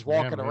shoes as he's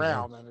walking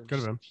around, and it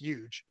was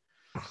huge.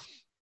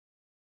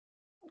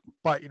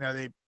 But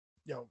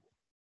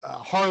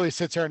Harley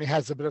sits there and he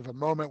has a bit of a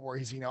moment where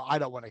he's I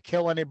don't want to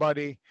kill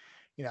anybody.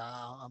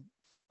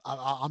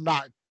 I'm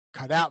not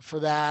cut out for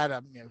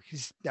that.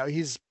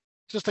 He's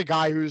just a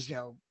guy who's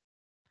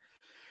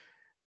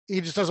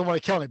he just doesn't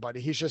want to kill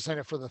anybody. He's just in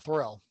it for the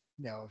thrill,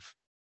 of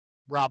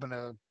robbing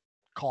a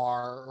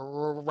car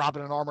or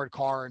robbing an armored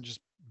car and just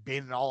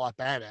being an all-out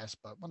badass.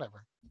 But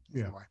whatever.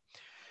 Anyway,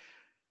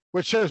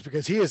 which shows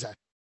because he is a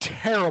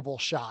terrible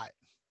shot.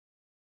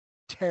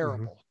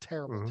 Terrible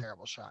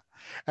shot.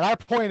 And I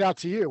pointed out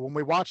to you when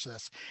we watched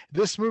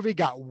this movie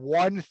got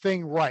one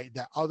thing right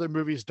that other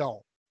movies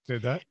don't.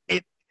 Did that?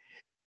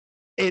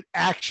 It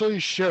actually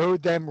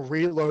showed them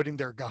reloading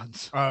their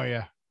guns. Oh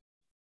yeah.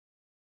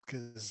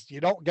 Because you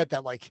don't get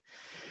that, like,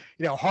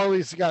 Harley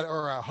has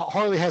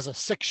a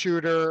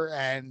 6-shooter,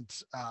 and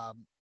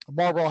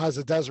Marlboro has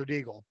a Desert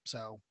Eagle.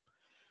 So,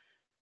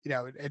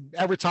 and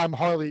every time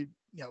Harley,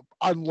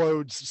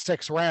 unloads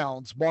 6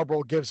 rounds,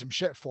 Marlboro gives him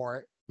shit for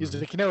it. He's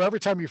like, every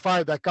time you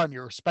fired that gun,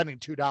 you're spending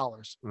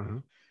 $2.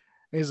 And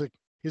he's like,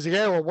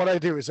 yeah, well, what I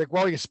do? He's like,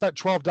 well, you spent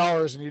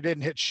 $12 and you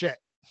didn't hit shit.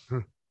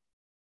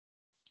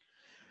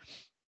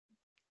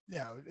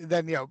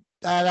 Then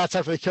that's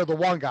after they killed the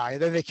one guy,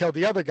 and then they killed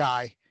the other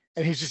guy,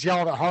 and he's just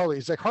yelling at Harley.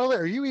 He's like, Harley,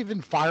 are you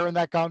even firing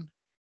that gun?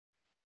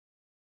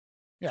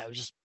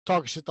 Just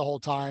talking shit the whole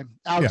time.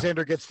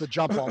 Alexander gets the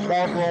jump on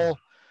Marlboro.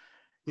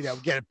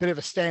 Get a bit of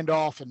a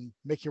standoff, and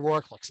Mickey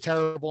Rourke looks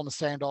terrible in the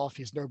standoff.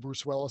 He's no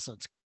Bruce Willis, and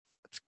it's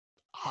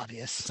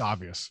obvious. It's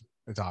obvious.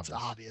 It's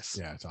obvious.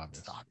 Yeah, it's obvious.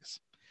 It's obvious.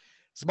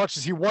 As much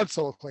as he wants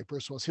to look like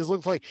Bruce Willis, he's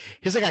like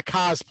a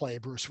cosplay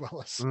Bruce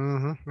Willis.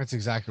 That's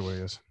exactly what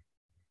he is.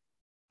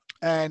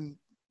 And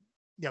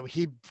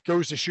he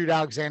goes to shoot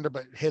Alexander,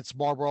 but hits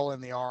Marlboro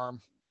in the arm.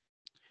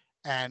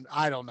 And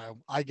I don't know,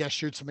 I guess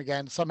shoots him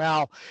again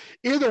somehow.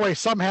 Either way,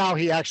 somehow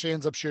he actually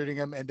ends up shooting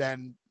him, and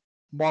then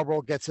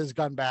Marlboro gets his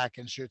gun back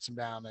and shoots him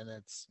down, and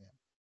it's,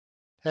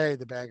 hey,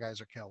 the bad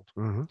guys are killed.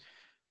 Mm-hmm.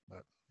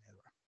 But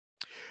anyway.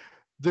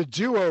 The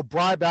duo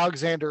bribe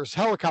Alexander's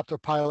helicopter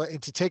pilot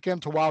into taking him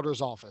to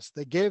Wilder's office.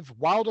 They give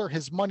Wilder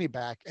his money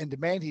back and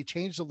demand he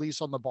change the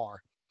lease on the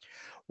bar.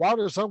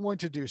 Wilder is unwilling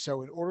to do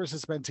so and orders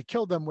his men to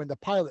kill them when the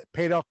pilot,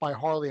 paid off by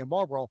Harley and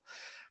Marlboro,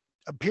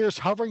 appears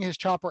hovering his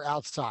chopper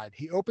outside.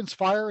 He opens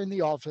fire in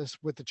the office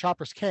with the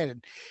chopper's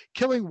cannon,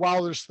 killing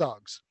Wilder's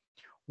thugs.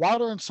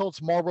 Wilder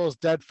insults Marlboro's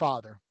dead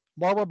father.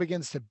 Marlboro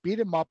begins to beat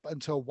him up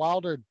until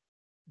Wilder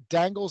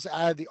dangles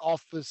out of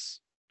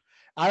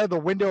the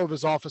window of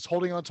his office,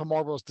 holding onto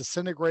Marlboro's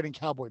disintegrating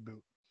cowboy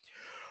boot.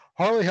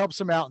 Harley helps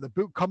him out, and the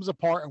boot comes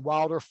apart, and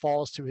Wilder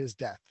falls to his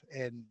death.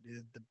 And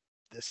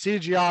the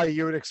CGI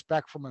you would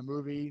expect from a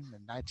movie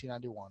in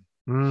 1991.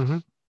 Mm-hmm.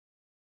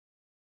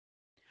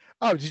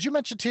 Oh, did you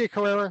mention Tia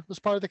Carrera was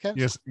part of the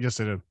cast? Yes,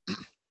 I did.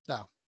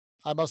 No,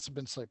 I must have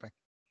been sleeping.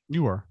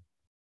 You were.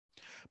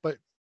 But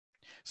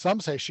some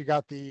say she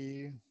got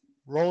the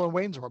role in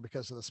Wayne's World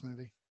because of this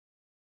movie.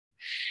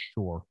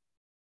 Sure.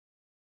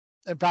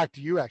 In fact,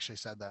 you actually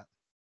said that.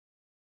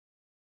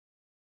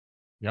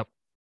 Yep.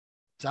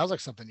 Sounds like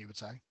something you would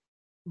say.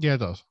 Yeah, it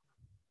does.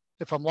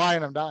 If I'm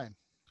lying, I'm dying.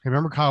 Hey,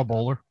 remember Kyle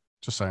Bowler?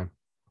 Just saying.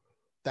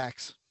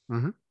 Thanks.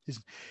 Mm-hmm.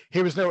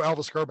 He was no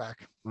Elvis Gerback.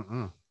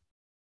 Mm-mm.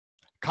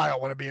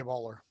 Kyle want to be a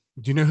bowler.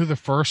 Do you know who the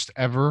first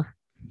ever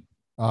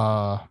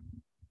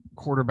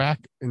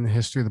quarterback in the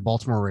history of the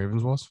Baltimore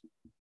Ravens was?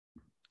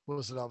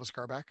 Was it Elvis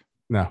Gerback?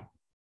 No.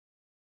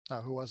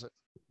 Oh, who was it?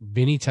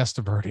 Vinny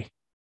Testaverde.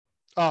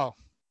 Oh,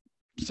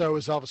 so it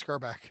was Elvis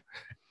Gerback.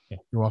 Yeah,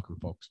 you're welcome,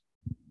 folks.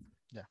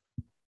 Yeah.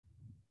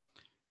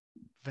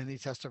 Vinny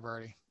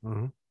Testaverde.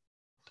 Mm-hmm.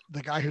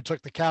 The guy who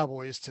took the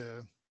Cowboys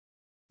to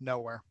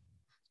nowhere.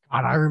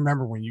 God, I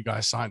remember when you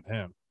guys signed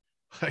him.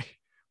 Like,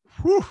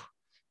 whew.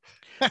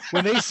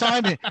 When they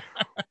signed him,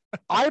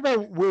 I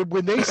remember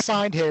when they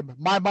signed him,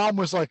 my mom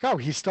was like, "Oh,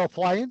 he's still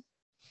playing."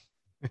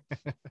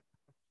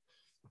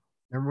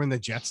 Remember when the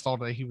Jets thought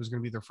that he was going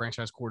to be their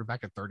franchise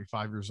quarterback at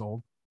 35 years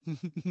old?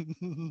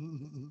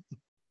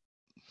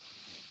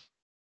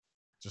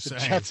 Just the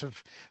saying.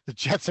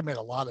 Jets have made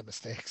a lot of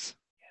mistakes.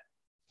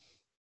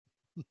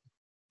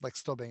 Like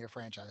still being a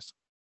franchise.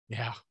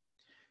 Yeah.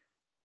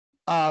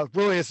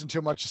 Really isn't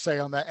too much to say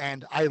on that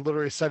end. I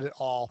literally said it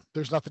all.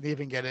 There's nothing to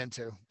even get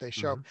into. They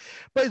show,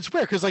 but it's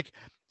weird because like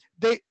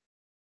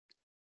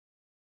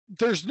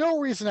there's no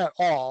reason at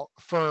all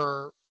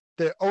for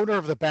the owner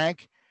of the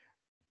bank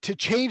to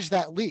change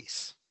that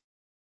lease,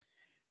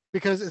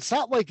 because it's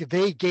not like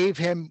they gave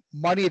him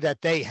money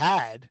that they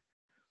had.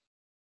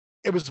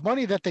 It was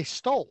money that they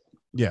stole.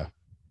 Yeah.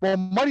 Well,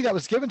 money that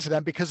was given to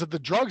them because of the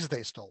drugs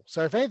they stole.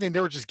 So if anything,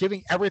 they were just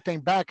giving everything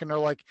back, and they're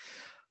like,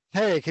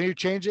 "Hey, can you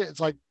change it?" It's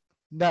like,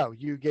 no,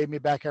 you gave me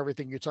back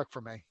everything you took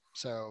from me,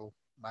 so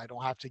I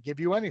don't have to give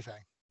you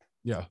anything.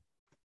 Yeah.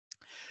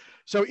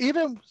 So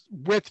even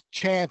with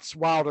Chance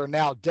Wilder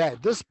now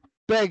dead, this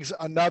begs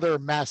another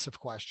massive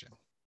question.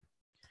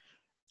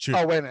 Shoot.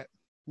 Oh, wait a minute.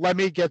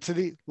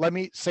 Let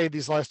me say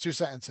these last two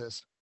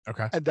sentences.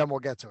 Okay. And then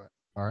we'll get to it.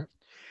 All right.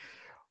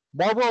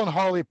 Marlboro and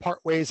Harley part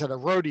ways at a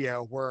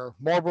rodeo where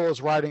Marlboro is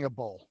riding a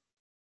bull.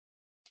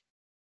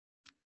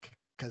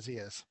 Because he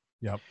is.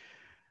 Yep.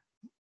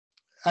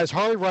 As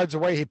Harley rides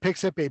away, he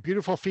picks up a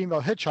beautiful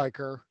female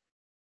hitchhiker.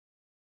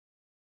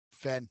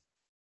 Finn.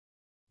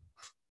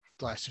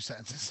 The last two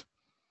sentences.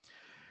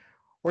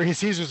 Where he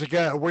sees her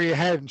again, where you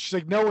headed? And she's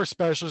like, nowhere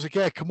special. She's like,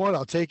 yeah, come on,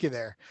 I'll take you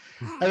there.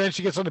 And then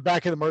she gets on the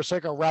back of the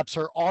motorcycle, wraps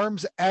her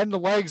arms and the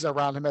legs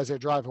around him as they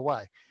drive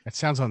away. That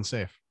sounds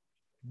unsafe.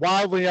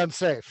 Wildly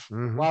unsafe.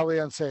 Mm-hmm. Wildly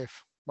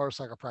unsafe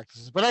motorcycle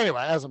practices. But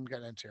anyway, as I'm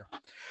getting into here.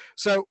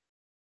 So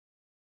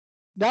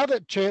now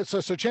that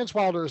Chance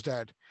Wilder is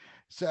dead,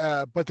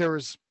 but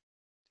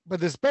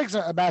this begs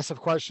a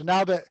massive question.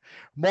 Now that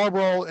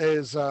Marlboro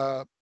is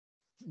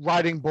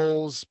riding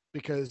bulls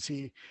because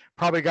he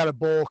probably got a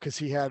bull because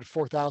he had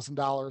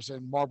 $4,000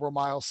 in Marlboro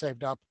miles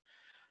saved up.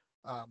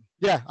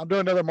 Yeah, I'm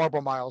doing another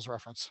Marlboro miles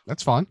reference.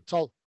 That's fine. It's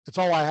all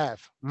I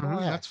have.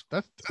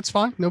 That's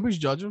fine. Nobody's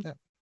judging. Yeah.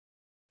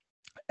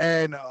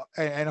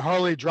 And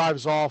Harley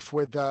drives off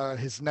with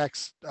his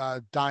next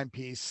dime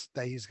piece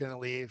that he's going to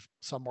leave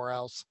somewhere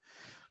else.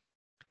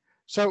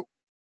 So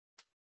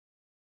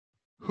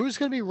who's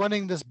going to be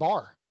running this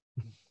bar?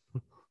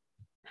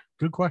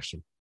 Good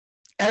question.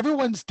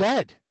 Everyone's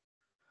dead.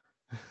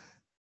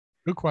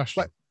 Good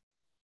question.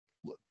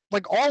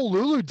 Like all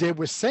Lulu did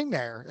was sing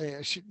there.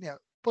 She, it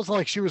wasn't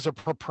like she was a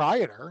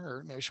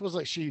proprietor, or she was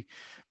like she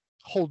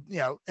hold.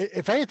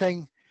 If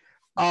anything,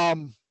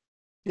 the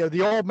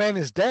old man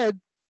is dead,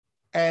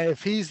 and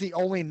if he's the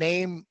only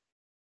name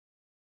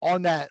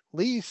on that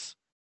lease,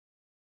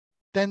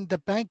 then the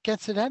bank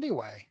gets it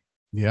anyway.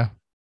 Yeah.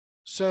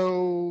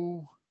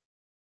 So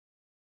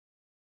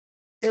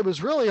it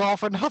was really all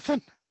for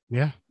nothing.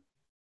 Yeah.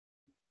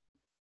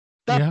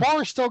 That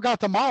bar still got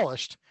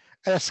demolished,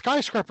 and a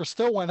skyscraper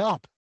still went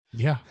up.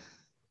 Yeah.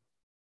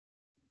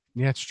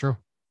 Yeah, it's true.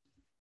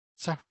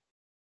 So,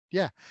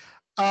 yeah.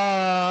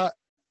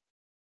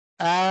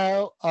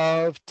 out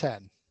of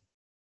 10.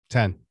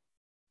 10.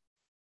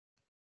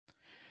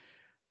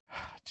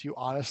 Do you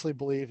honestly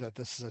believe that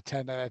this is a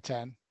 10 out of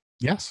 10?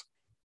 Yes.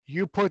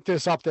 You put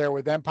this up there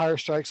with Empire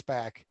Strikes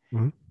Back,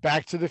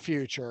 Back to the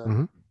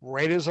Future,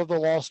 Raiders of the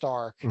Lost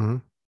Ark,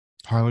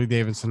 Harley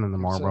Davidson and the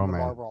Marlboro Man.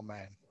 Marlboro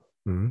Man.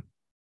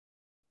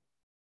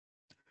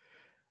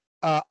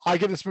 I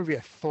give this movie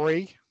a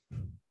 3.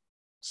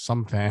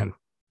 Some fan.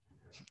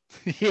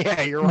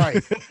 Yeah, you're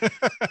right.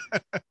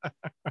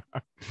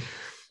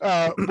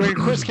 When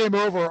Chris came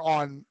over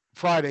on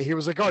Friday, he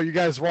was like, "Oh, you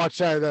guys watched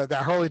that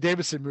Harley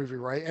Davidson movie,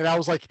 right?" And I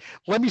was like,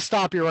 "Let me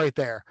stop you right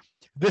there.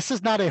 This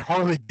is not a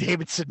Harley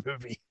Davidson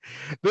movie.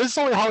 This is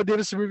only a Harley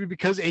Davidson movie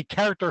because a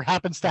character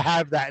happens to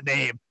have that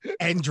name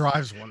and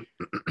drives one.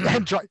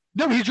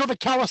 No, he drove a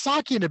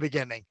Kawasaki in the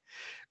beginning.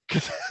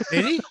 Did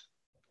he?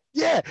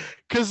 Yeah,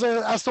 because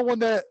that's the one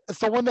that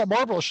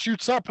Marlboro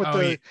shoots up with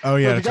the guy.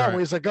 Right.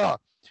 He's like,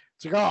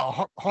 it's like,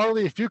 oh,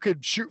 Harley, if you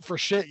could shoot for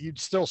shit, you'd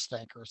still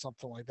stink or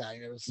something like that.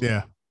 It was,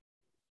 yeah.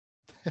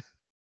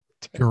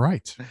 You're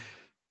right.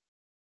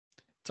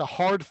 It's a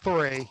hard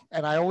 3,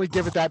 and I only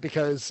give it that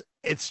because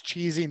it's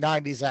cheesy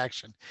 90s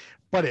action,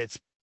 but it's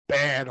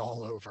bad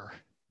all over.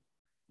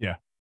 Yeah.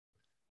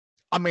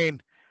 I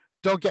mean,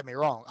 don't get me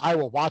wrong. I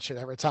will watch it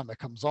every time it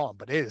comes on,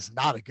 but it is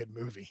not a good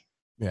movie.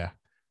 Yeah.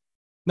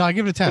 No, I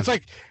give it a 10.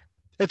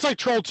 It's like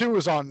Troll 2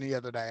 was on the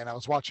other day, and I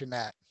was watching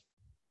that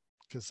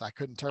because I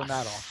couldn't turn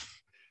that off.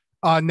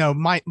 No,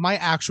 my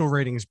actual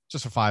rating is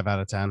just a 5 out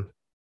of 10.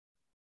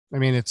 I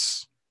mean,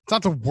 it's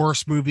not the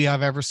worst movie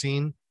I've ever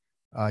seen.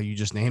 You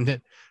just named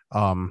it.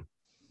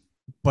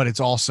 But it's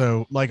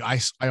also like I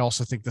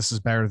also think this is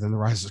better than The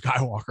Rise of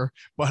Skywalker.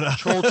 But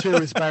Troll 2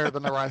 is better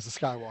than The Rise of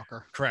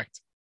Skywalker. Correct.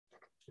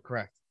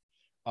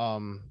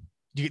 Do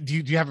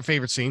you have a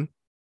favorite scene?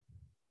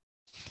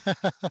 I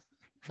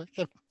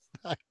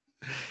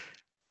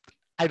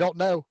don't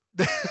know.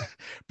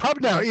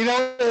 Probably no. You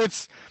know,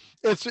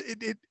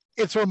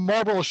 it's a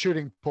Marlboro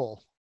shooting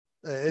pool.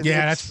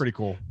 That's pretty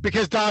cool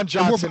because Don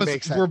Johnson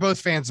makes that. We're both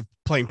fans of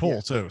playing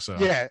pool too, so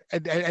yeah,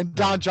 and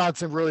Don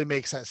Johnson really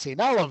makes that scene.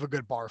 I love a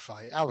good bar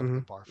fight.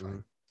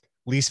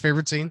 Least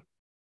favorite scene?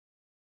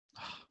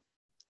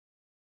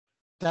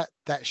 That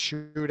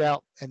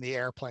shootout in the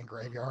airplane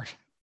graveyard.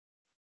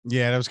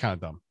 Yeah, that was kind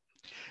of dumb.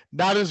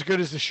 Not as good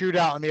as the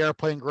shootout in the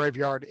airplane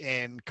graveyard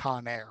in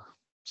Con Air.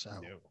 So,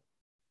 yeah.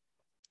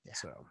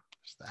 So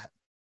there's that.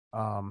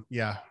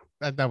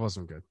 That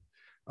wasn't good.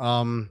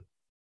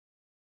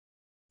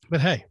 But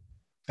hey,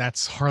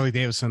 that's Harley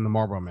Davidson, the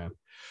Marlboro Man.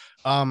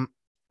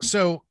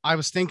 So I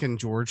was thinking,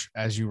 George,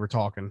 as you were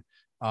talking,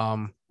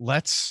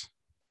 let's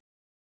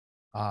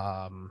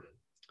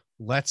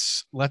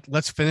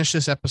finish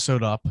this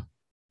episode up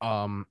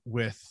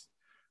with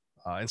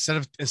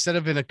instead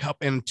of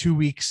in 2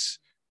 weeks,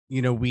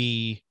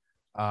 we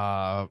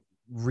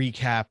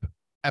recap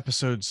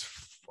episodes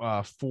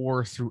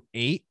 4 through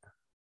 8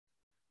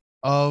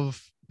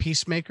 of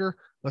Peacemaker.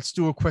 Let's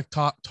do a quick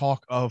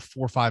talk of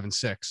 4, 5, and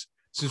 6,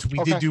 since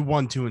we did do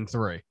 1, 2, and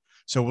 3.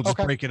 So we'll just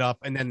break it up,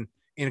 and then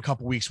in a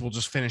couple weeks we'll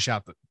just finish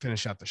out the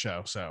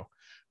show. So,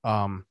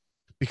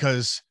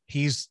 because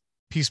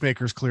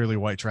Peacemaker's clearly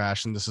white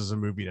trash, and this is a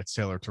movie that's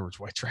tailored towards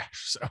white trash.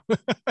 So,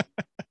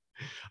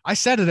 I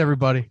said it,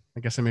 everybody.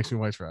 I guess it makes me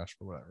white trash,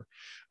 but whatever.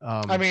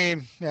 I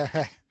mean,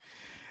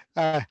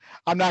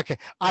 I'm not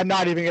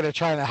even going to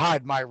try to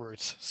hide my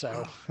roots.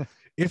 So,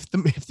 if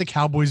the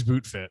Cowboys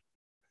boot fit.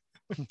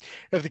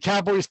 If the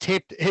Cowboys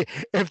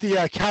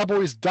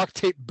duct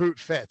tape boot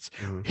fits,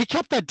 he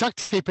kept that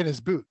duct tape in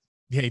his boot.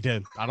 Yeah, he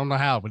did. I don't know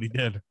how, but he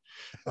did.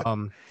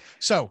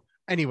 So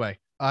anyway,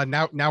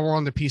 now we're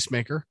on the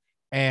Peacemaker,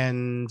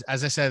 and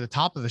as I said at the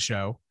top of the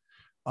show,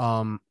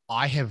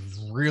 I have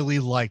really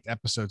liked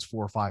episodes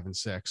 4, 5, and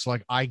 6.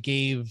 Like I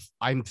gave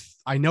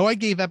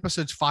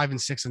episodes 5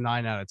 and 6 a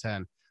 9 out of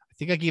 10. I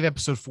think I gave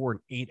episode 4 an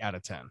 8 out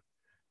of 10.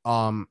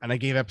 And I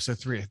gave episode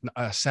 3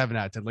 a 7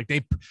 out of 10. Like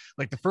the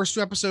first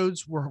 2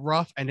 episodes were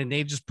rough, and then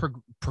they've just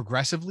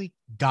progressively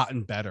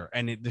gotten better.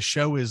 And the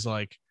show is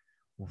like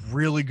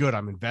really good.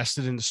 I'm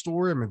invested in the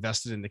story. I'm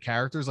invested in the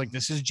characters. Like,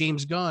 this is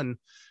James Gunn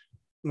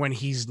when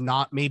he's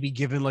not maybe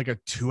given like a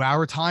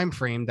 2-hour time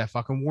frame that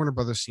fucking Warner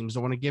Brothers seems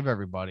to want to give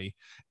everybody.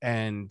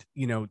 And,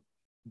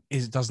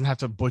 it doesn't have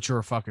to butcher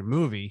a fucking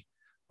movie.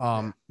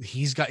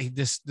 He's got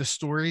the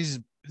stories.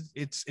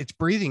 It's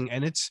breathing,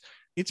 and it's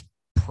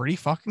pretty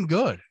fucking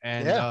good.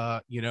 And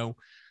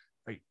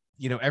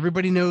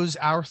everybody knows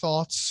our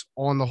thoughts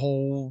on the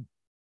whole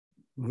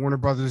Warner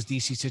Brothers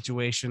DC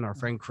situation, our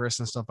friend Chris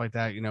and stuff like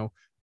that,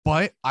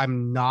 but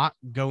I'm not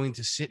going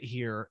to sit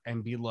here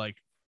and be like,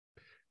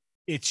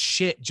 it's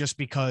shit just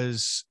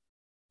because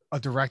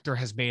a director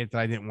has made it that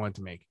I didn't want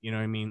to make. You know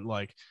what I mean?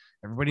 Like,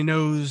 everybody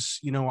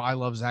knows, I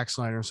love Zack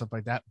Snyder and stuff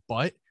like that,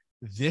 but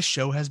this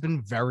show has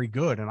been very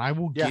good. And I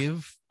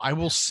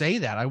will say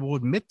that, I will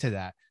admit to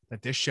that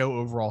this show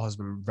overall has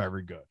been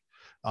very good.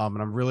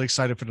 And I'm really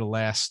excited for the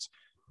last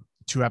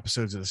 2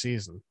 episodes of the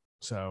season.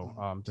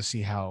 So, to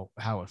see how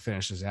it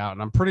finishes out.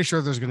 And I'm pretty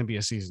sure there's going to be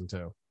a season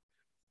 2.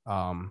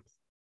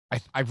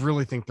 I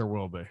really think there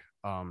will be.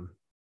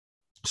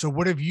 So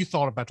what have you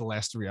thought about the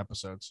last 3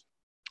 episodes?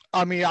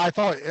 I mean, I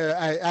thought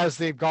as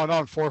they've gone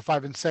on 4,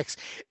 5, and 6,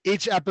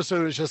 each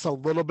episode is just a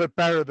little bit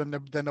better than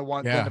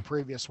the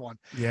previous one.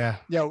 Yeah.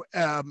 You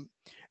know,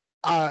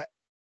 uh,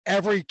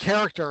 every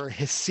character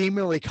has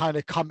seemingly kind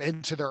of come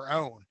into their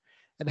own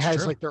and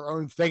has like their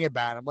own thing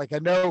about them. Like I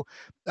know,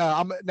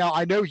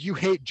 I know you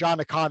hate John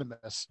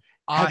Economist.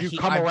 Have you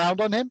come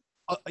around on him?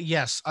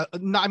 Yes.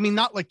 I mean,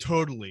 not like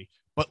totally,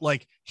 but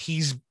like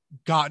he's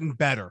gotten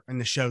better and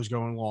the show's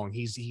going along.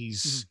 He's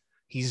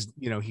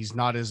he's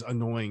not as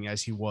annoying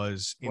as he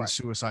was in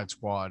Suicide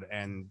Squad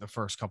and the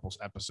first couple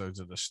episodes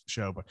of the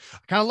show, but I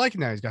kind of like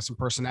him now. He's got some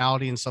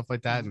personality and stuff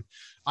like that. And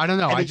I don't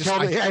know. And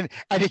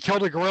he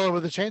killed a gorilla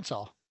with a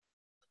chainsaw.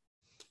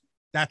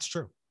 That's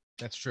true.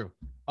 That's true.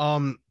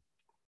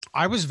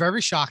 I was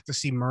very shocked to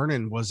see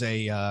Myrnin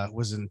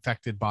was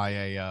infected by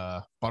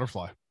a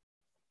butterfly.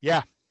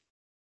 Yeah.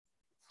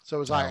 So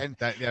was I. And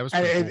that was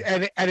cool.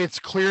 And it's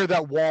clear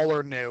that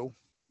Waller knew.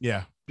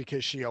 Yeah.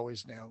 Because she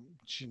always knew.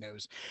 She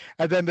knows.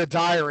 And then the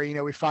diary,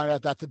 we find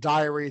out that the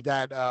diary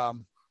that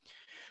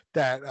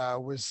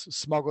was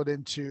smuggled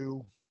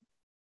into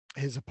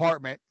his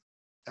apartment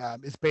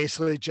is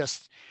basically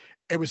just,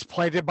 it was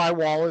planted by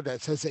Waller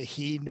that says that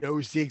he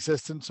knows the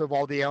existence of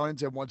all the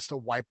aliens and wants to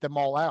wipe them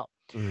all out.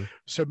 Mm-hmm.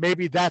 So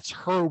maybe that's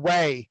her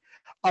way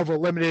of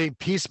eliminating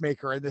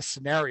Peacemaker in this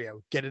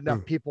scenario. Get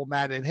enough people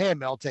mad at him,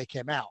 they'll take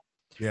him out.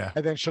 Yeah.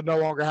 And then she'll no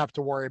longer have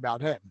to worry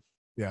about him.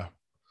 Yeah.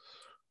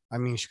 I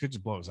mean, she could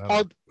just blow his head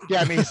up.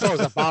 Yeah, I mean, he still has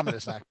a bomb in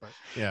his neck, but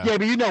yeah,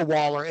 but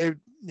Waller,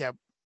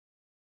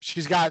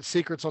 she's got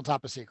secrets on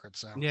top of secrets.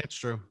 So yeah, it's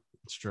true.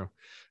 It's true.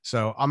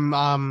 So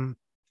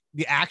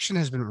the action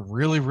has been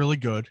really, really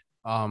good.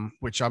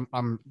 Which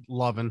I'm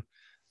loving.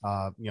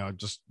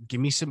 Just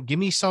give me some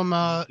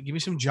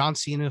John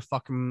Cena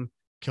fucking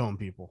killing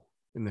people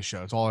in the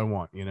show. It's all I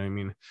want. You know what I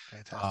mean?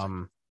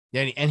 Fantastic.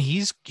 Yeah, and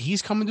he's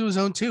coming to his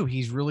own too.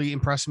 He's really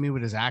impressing me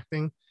with his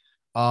acting.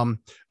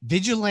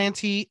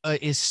 Vigilante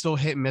is still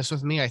hit and miss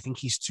with me. I think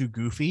he's too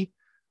goofy.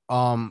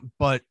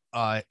 But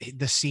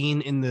the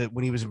scene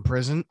when he was in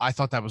prison, I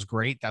thought that was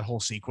great. That whole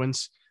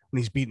sequence when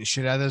he's beating the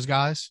shit out of those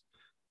guys.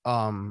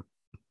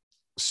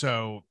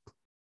 So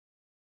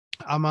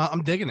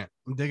I'm digging it.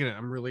 I'm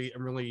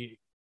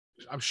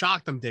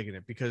shocked. I'm digging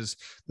it because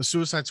the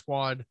Suicide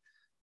Squad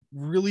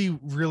really,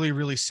 really,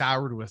 really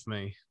soured with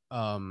me.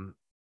 After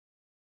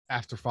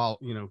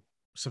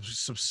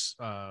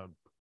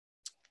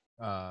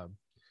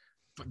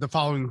the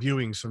following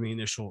viewings from the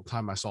initial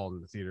time I saw it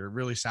in the theater, it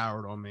really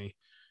soured on me.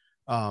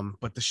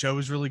 But the show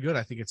is really good.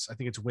 I think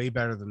it's way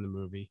better than the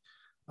movie.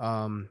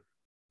 And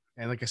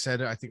like I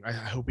said, I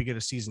hope we get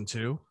a season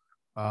 2.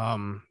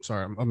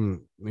 Sorry, let me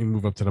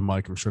move up to the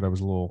mic. I'm sure that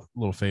was a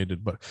little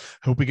faded, but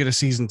hope we get a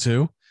season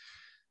 2.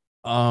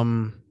 I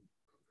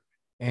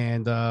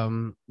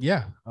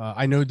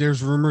know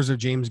there's rumors of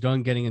James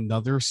Gunn getting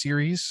another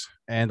series,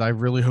 and I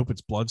really hope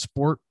it's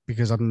Bloodsport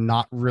because I'm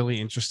not really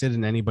interested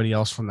in anybody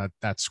else from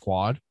that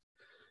squad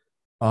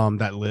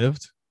that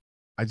lived.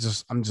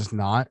 I'm just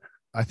not.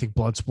 I think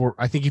Bloodsport,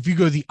 I think if you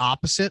go the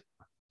opposite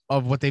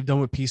of what they've done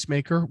with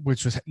Peacemaker,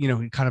 which was,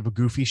 kind of a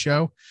goofy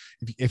show,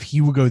 if he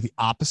would go the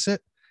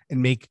opposite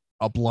and make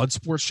a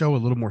Bloodsport show a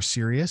little more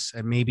serious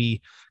and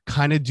maybe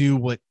kind of do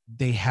what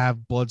they have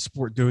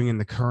Bloodsport doing in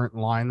the current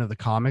line of the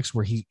comics,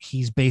 where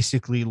he's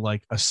basically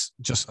like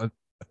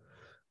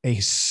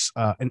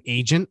an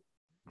agent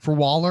for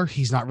Waller.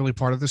 He's not really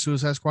part of the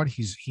Suicide Squad.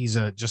 He's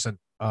just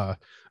a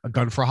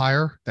gun for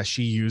hire that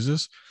she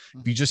uses.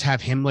 If you just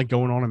have him like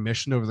going on a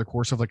mission over the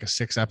course of like a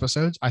 6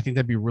 episodes, I think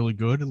that'd be really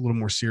good. A little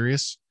more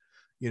serious.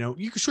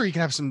 You can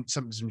have some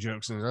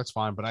jokes in there. That's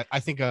fine. But I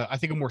think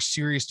a more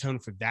serious tone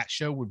for that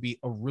show would be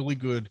a really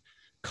good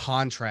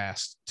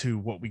contrast to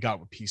what we got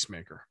with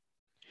Peacemaker.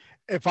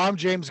 If I'm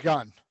James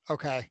Gunn,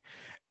 okay,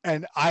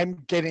 and I'm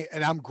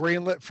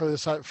greenlit for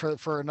this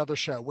for another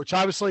show, which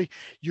obviously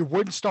you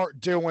wouldn't start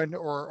doing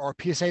or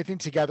piece anything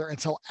together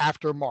until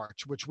after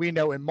March, which we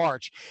know in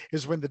March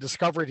is when the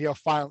Discovery deal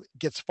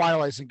gets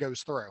finalized and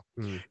goes through.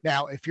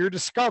 Now, if you're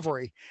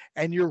Discovery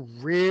and you're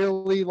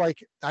really like,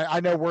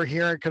 I know we're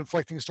hearing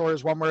conflicting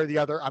stories one way or the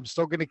other. I'm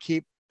still going to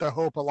keep the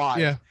hope alive.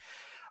 Yeah.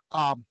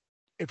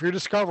 If you're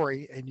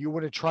Discovery and you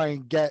want to try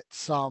and get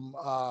some,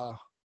 of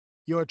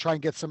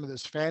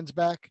those fans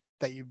back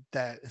that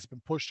has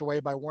been pushed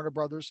away by Warner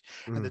Brothers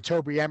and the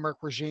Toby Emmerich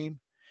regime,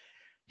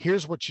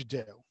 here's what you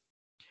do.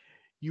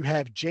 You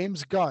have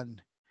James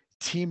Gunn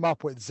team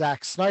up with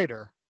Zack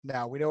Snyder.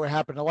 Now, we know what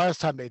happened the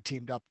last time they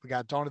teamed up. We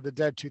got Dawn of the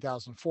Dead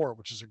 2004,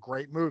 which is a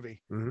great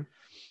movie. Mm-hmm.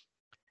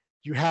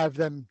 You have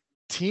them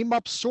team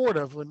up sort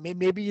of,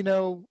 maybe,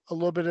 a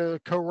little bit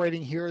of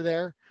co-writing here or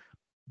there,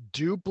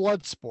 do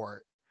Bloodsport,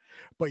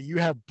 but you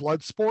have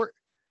Bloodsport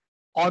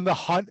on the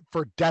hunt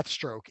for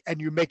Deathstroke,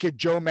 and you make it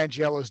Joe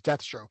Manganiello's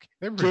Deathstroke.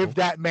 Give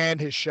that man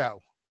his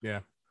show.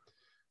 Yeah.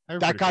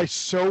 That guy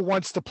so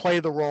wants to play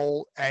the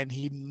role, and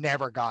he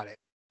never got it.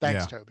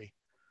 Thanks, Toby.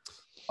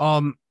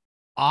 I'm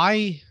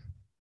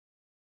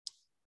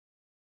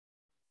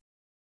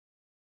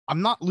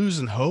not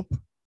losing hope,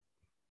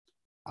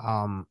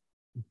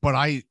 But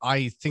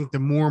I think the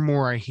more and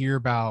more I hear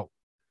about,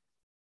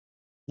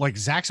 like,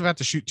 Zach's about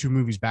to shoot 2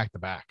 movies back to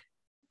back.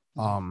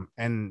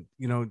 And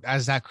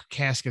as that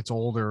cast gets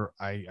older,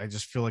 I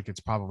just feel like it's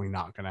probably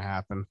not going to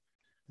happen.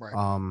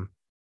 Right.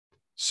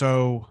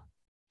 So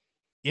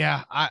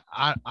yeah,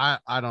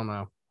 I don't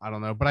know. I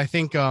don't know. But I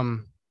think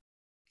and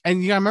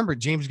remember,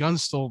 James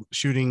Gunn's still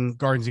shooting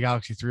Guardians of the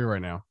Galaxy 3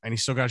 right now, and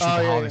he's still got to shoot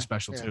the holiday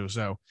special too.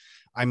 So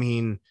I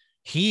mean,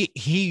 he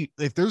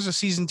if there's a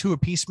season 2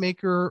 of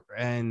Peacemaker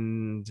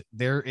and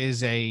there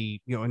is a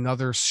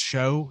another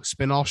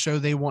spin-off show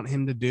they want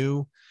him to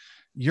do,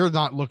 you're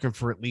not looking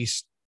for at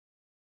least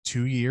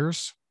 2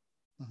 years,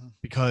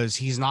 because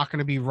he's not going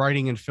to be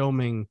writing and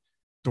filming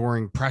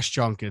during press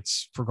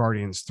junkets for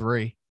Guardians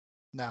 3.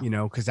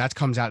 No. Because that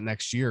comes out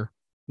next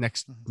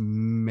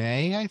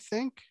May, I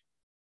think.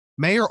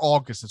 May or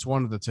August. It's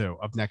one of the two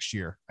of next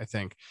year, I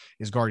think,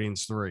 is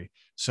Guardians 3.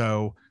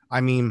 So,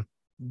 I mean,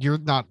 you're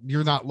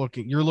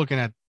looking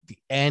at the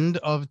end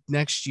of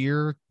next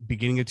year,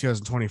 beginning of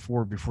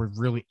 2024, before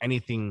really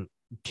anything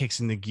kicks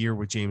into gear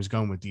with James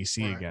Gunn with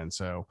DC again.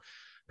 So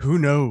who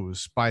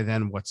knows by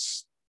then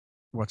what's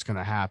going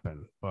to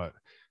happen. But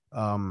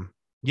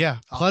yeah,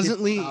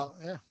 pleasantly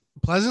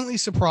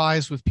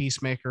surprised with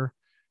Peacemaker.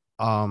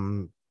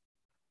 I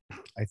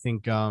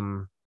think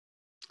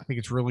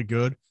it's really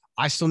good.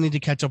 I still need to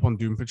catch up on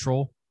Doom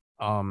Patrol.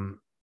 I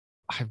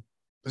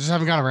just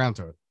haven't got around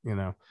to it,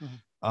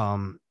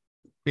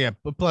 yeah,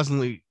 but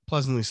pleasantly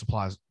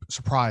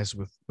surprised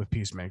with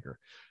Peacemaker.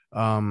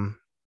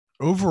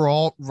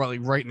 Overall, really,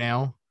 right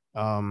now,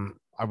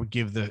 I would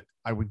give the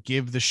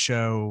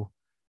show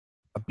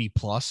a B+,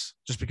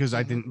 just because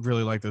I didn't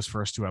really like those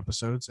first 2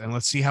 episodes, and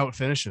let's see how it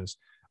finishes.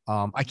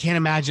 I can't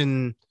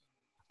imagine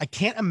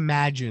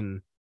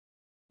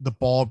the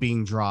ball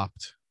being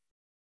dropped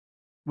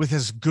with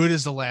as good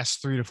as the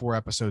last 3 to 4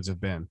 episodes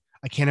have been.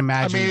 I can't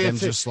imagine them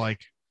just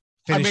like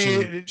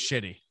finishing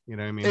shitty. You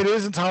know what I mean? It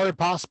is entirely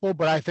possible,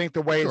 but I think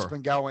the way it's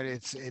been going,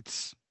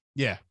 it's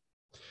yeah.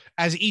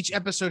 As each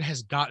episode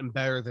has gotten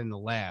better than the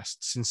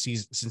last since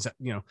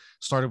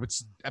started with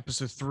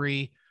episode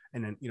 3,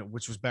 and then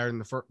which was better than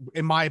the first,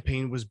 in my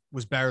opinion,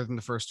 was better than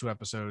the first 2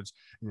 episodes,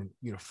 and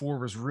then 4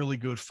 was really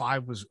good,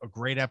 5 was a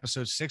great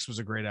episode, 6 was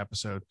a great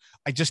episode.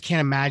 I just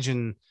can't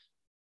imagine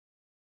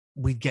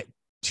we'd get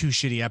 2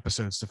 shitty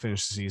episodes to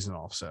finish the season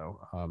off. So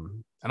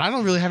and I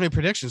don't really have any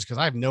predictions because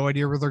I have no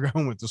idea where they're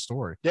going with the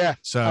story.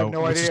 So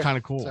which is kind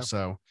of cool.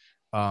 So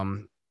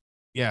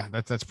yeah,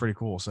 that's pretty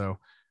cool. So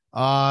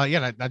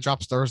yeah, that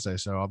drops Thursday,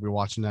 so I'll be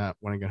watching that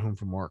when I get home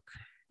from work.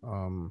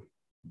 I'm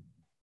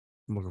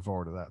looking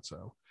forward to that.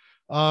 So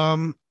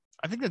I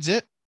think that's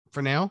it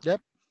for now.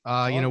 Yep.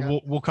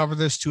 We'll cover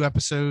this 2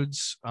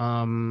 episodes.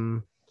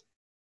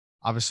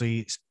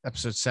 Obviously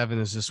episode 7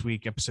 is this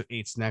week, episode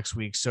 8's next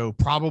week, so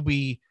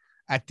probably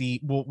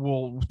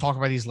we'll talk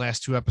about these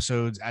last 2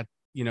 episodes at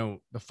the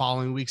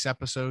following week's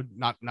episode,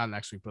 not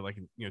next week, but like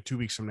 2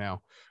 weeks from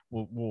now,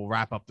 we'll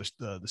wrap up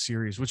the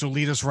series, which will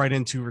lead us right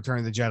into Return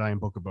of the Jedi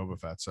and Book of Boba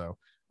Fett. So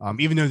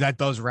even though that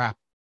does wrap,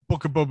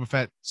 Book of Boba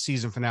Fett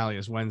season finale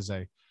is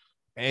Wednesday,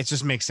 it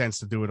just makes sense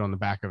to do it on the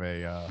back of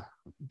a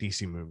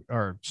DC movie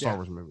or Star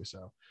Wars movie.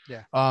 So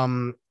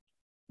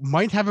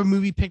might have a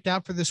movie picked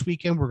out for this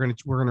weekend. We're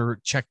gonna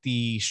check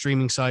the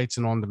streaming sites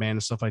and on demand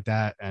and stuff like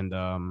that, and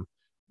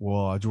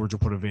George will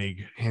put a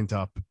vague hint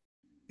up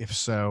if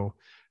so.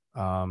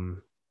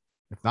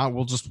 If not,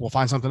 we'll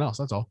find something else.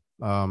 That's all.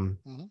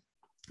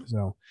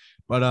 So,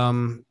 but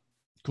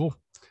cool.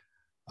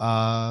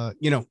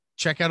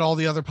 Check out all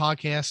the other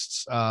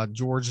podcasts.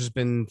 George has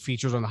been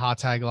featured on the Hot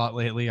Tag a lot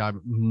lately. I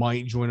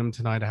might join him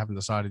tonight. I haven't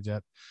decided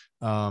yet.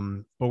 But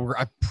I'm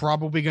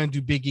probably going to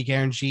do Big Geek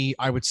Energy.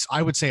 I would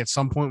say at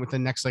some point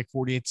within the next like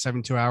 48 to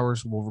 72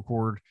 hours, we'll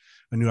record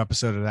a new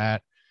episode of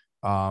that.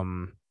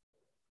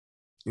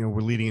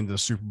 We're leading into the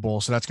Super Bowl,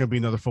 so that's going to be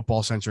another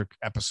football centric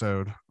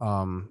episode.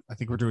 I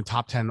think we're doing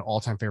top 10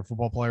 all-time favorite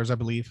football players, I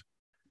believe.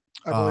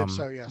 I believe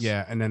so, yes.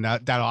 Yeah, and then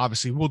that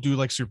obviously we'll do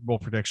like Super Bowl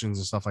predictions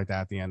and stuff like that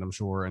at the end, I'm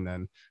sure. And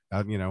then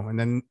and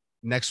then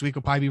next week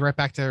we'll probably be right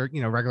back to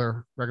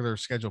regular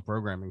scheduled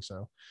programming.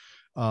 So,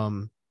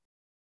 and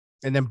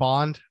then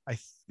Bond,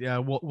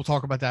 we'll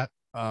talk about that.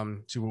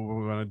 See what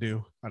we're gonna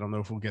do. I don't know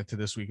if we'll get to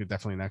this week or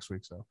definitely next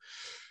week. So,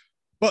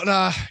 but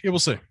we'll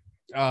see.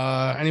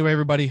 Anyway,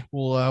 everybody,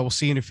 we'll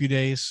see you in a few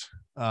days.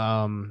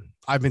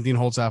 I've been Dean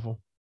Holtzapfel.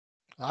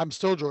 I'm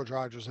still George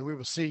Rogers, and we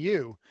will see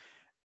you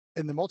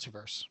in the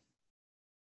multiverse.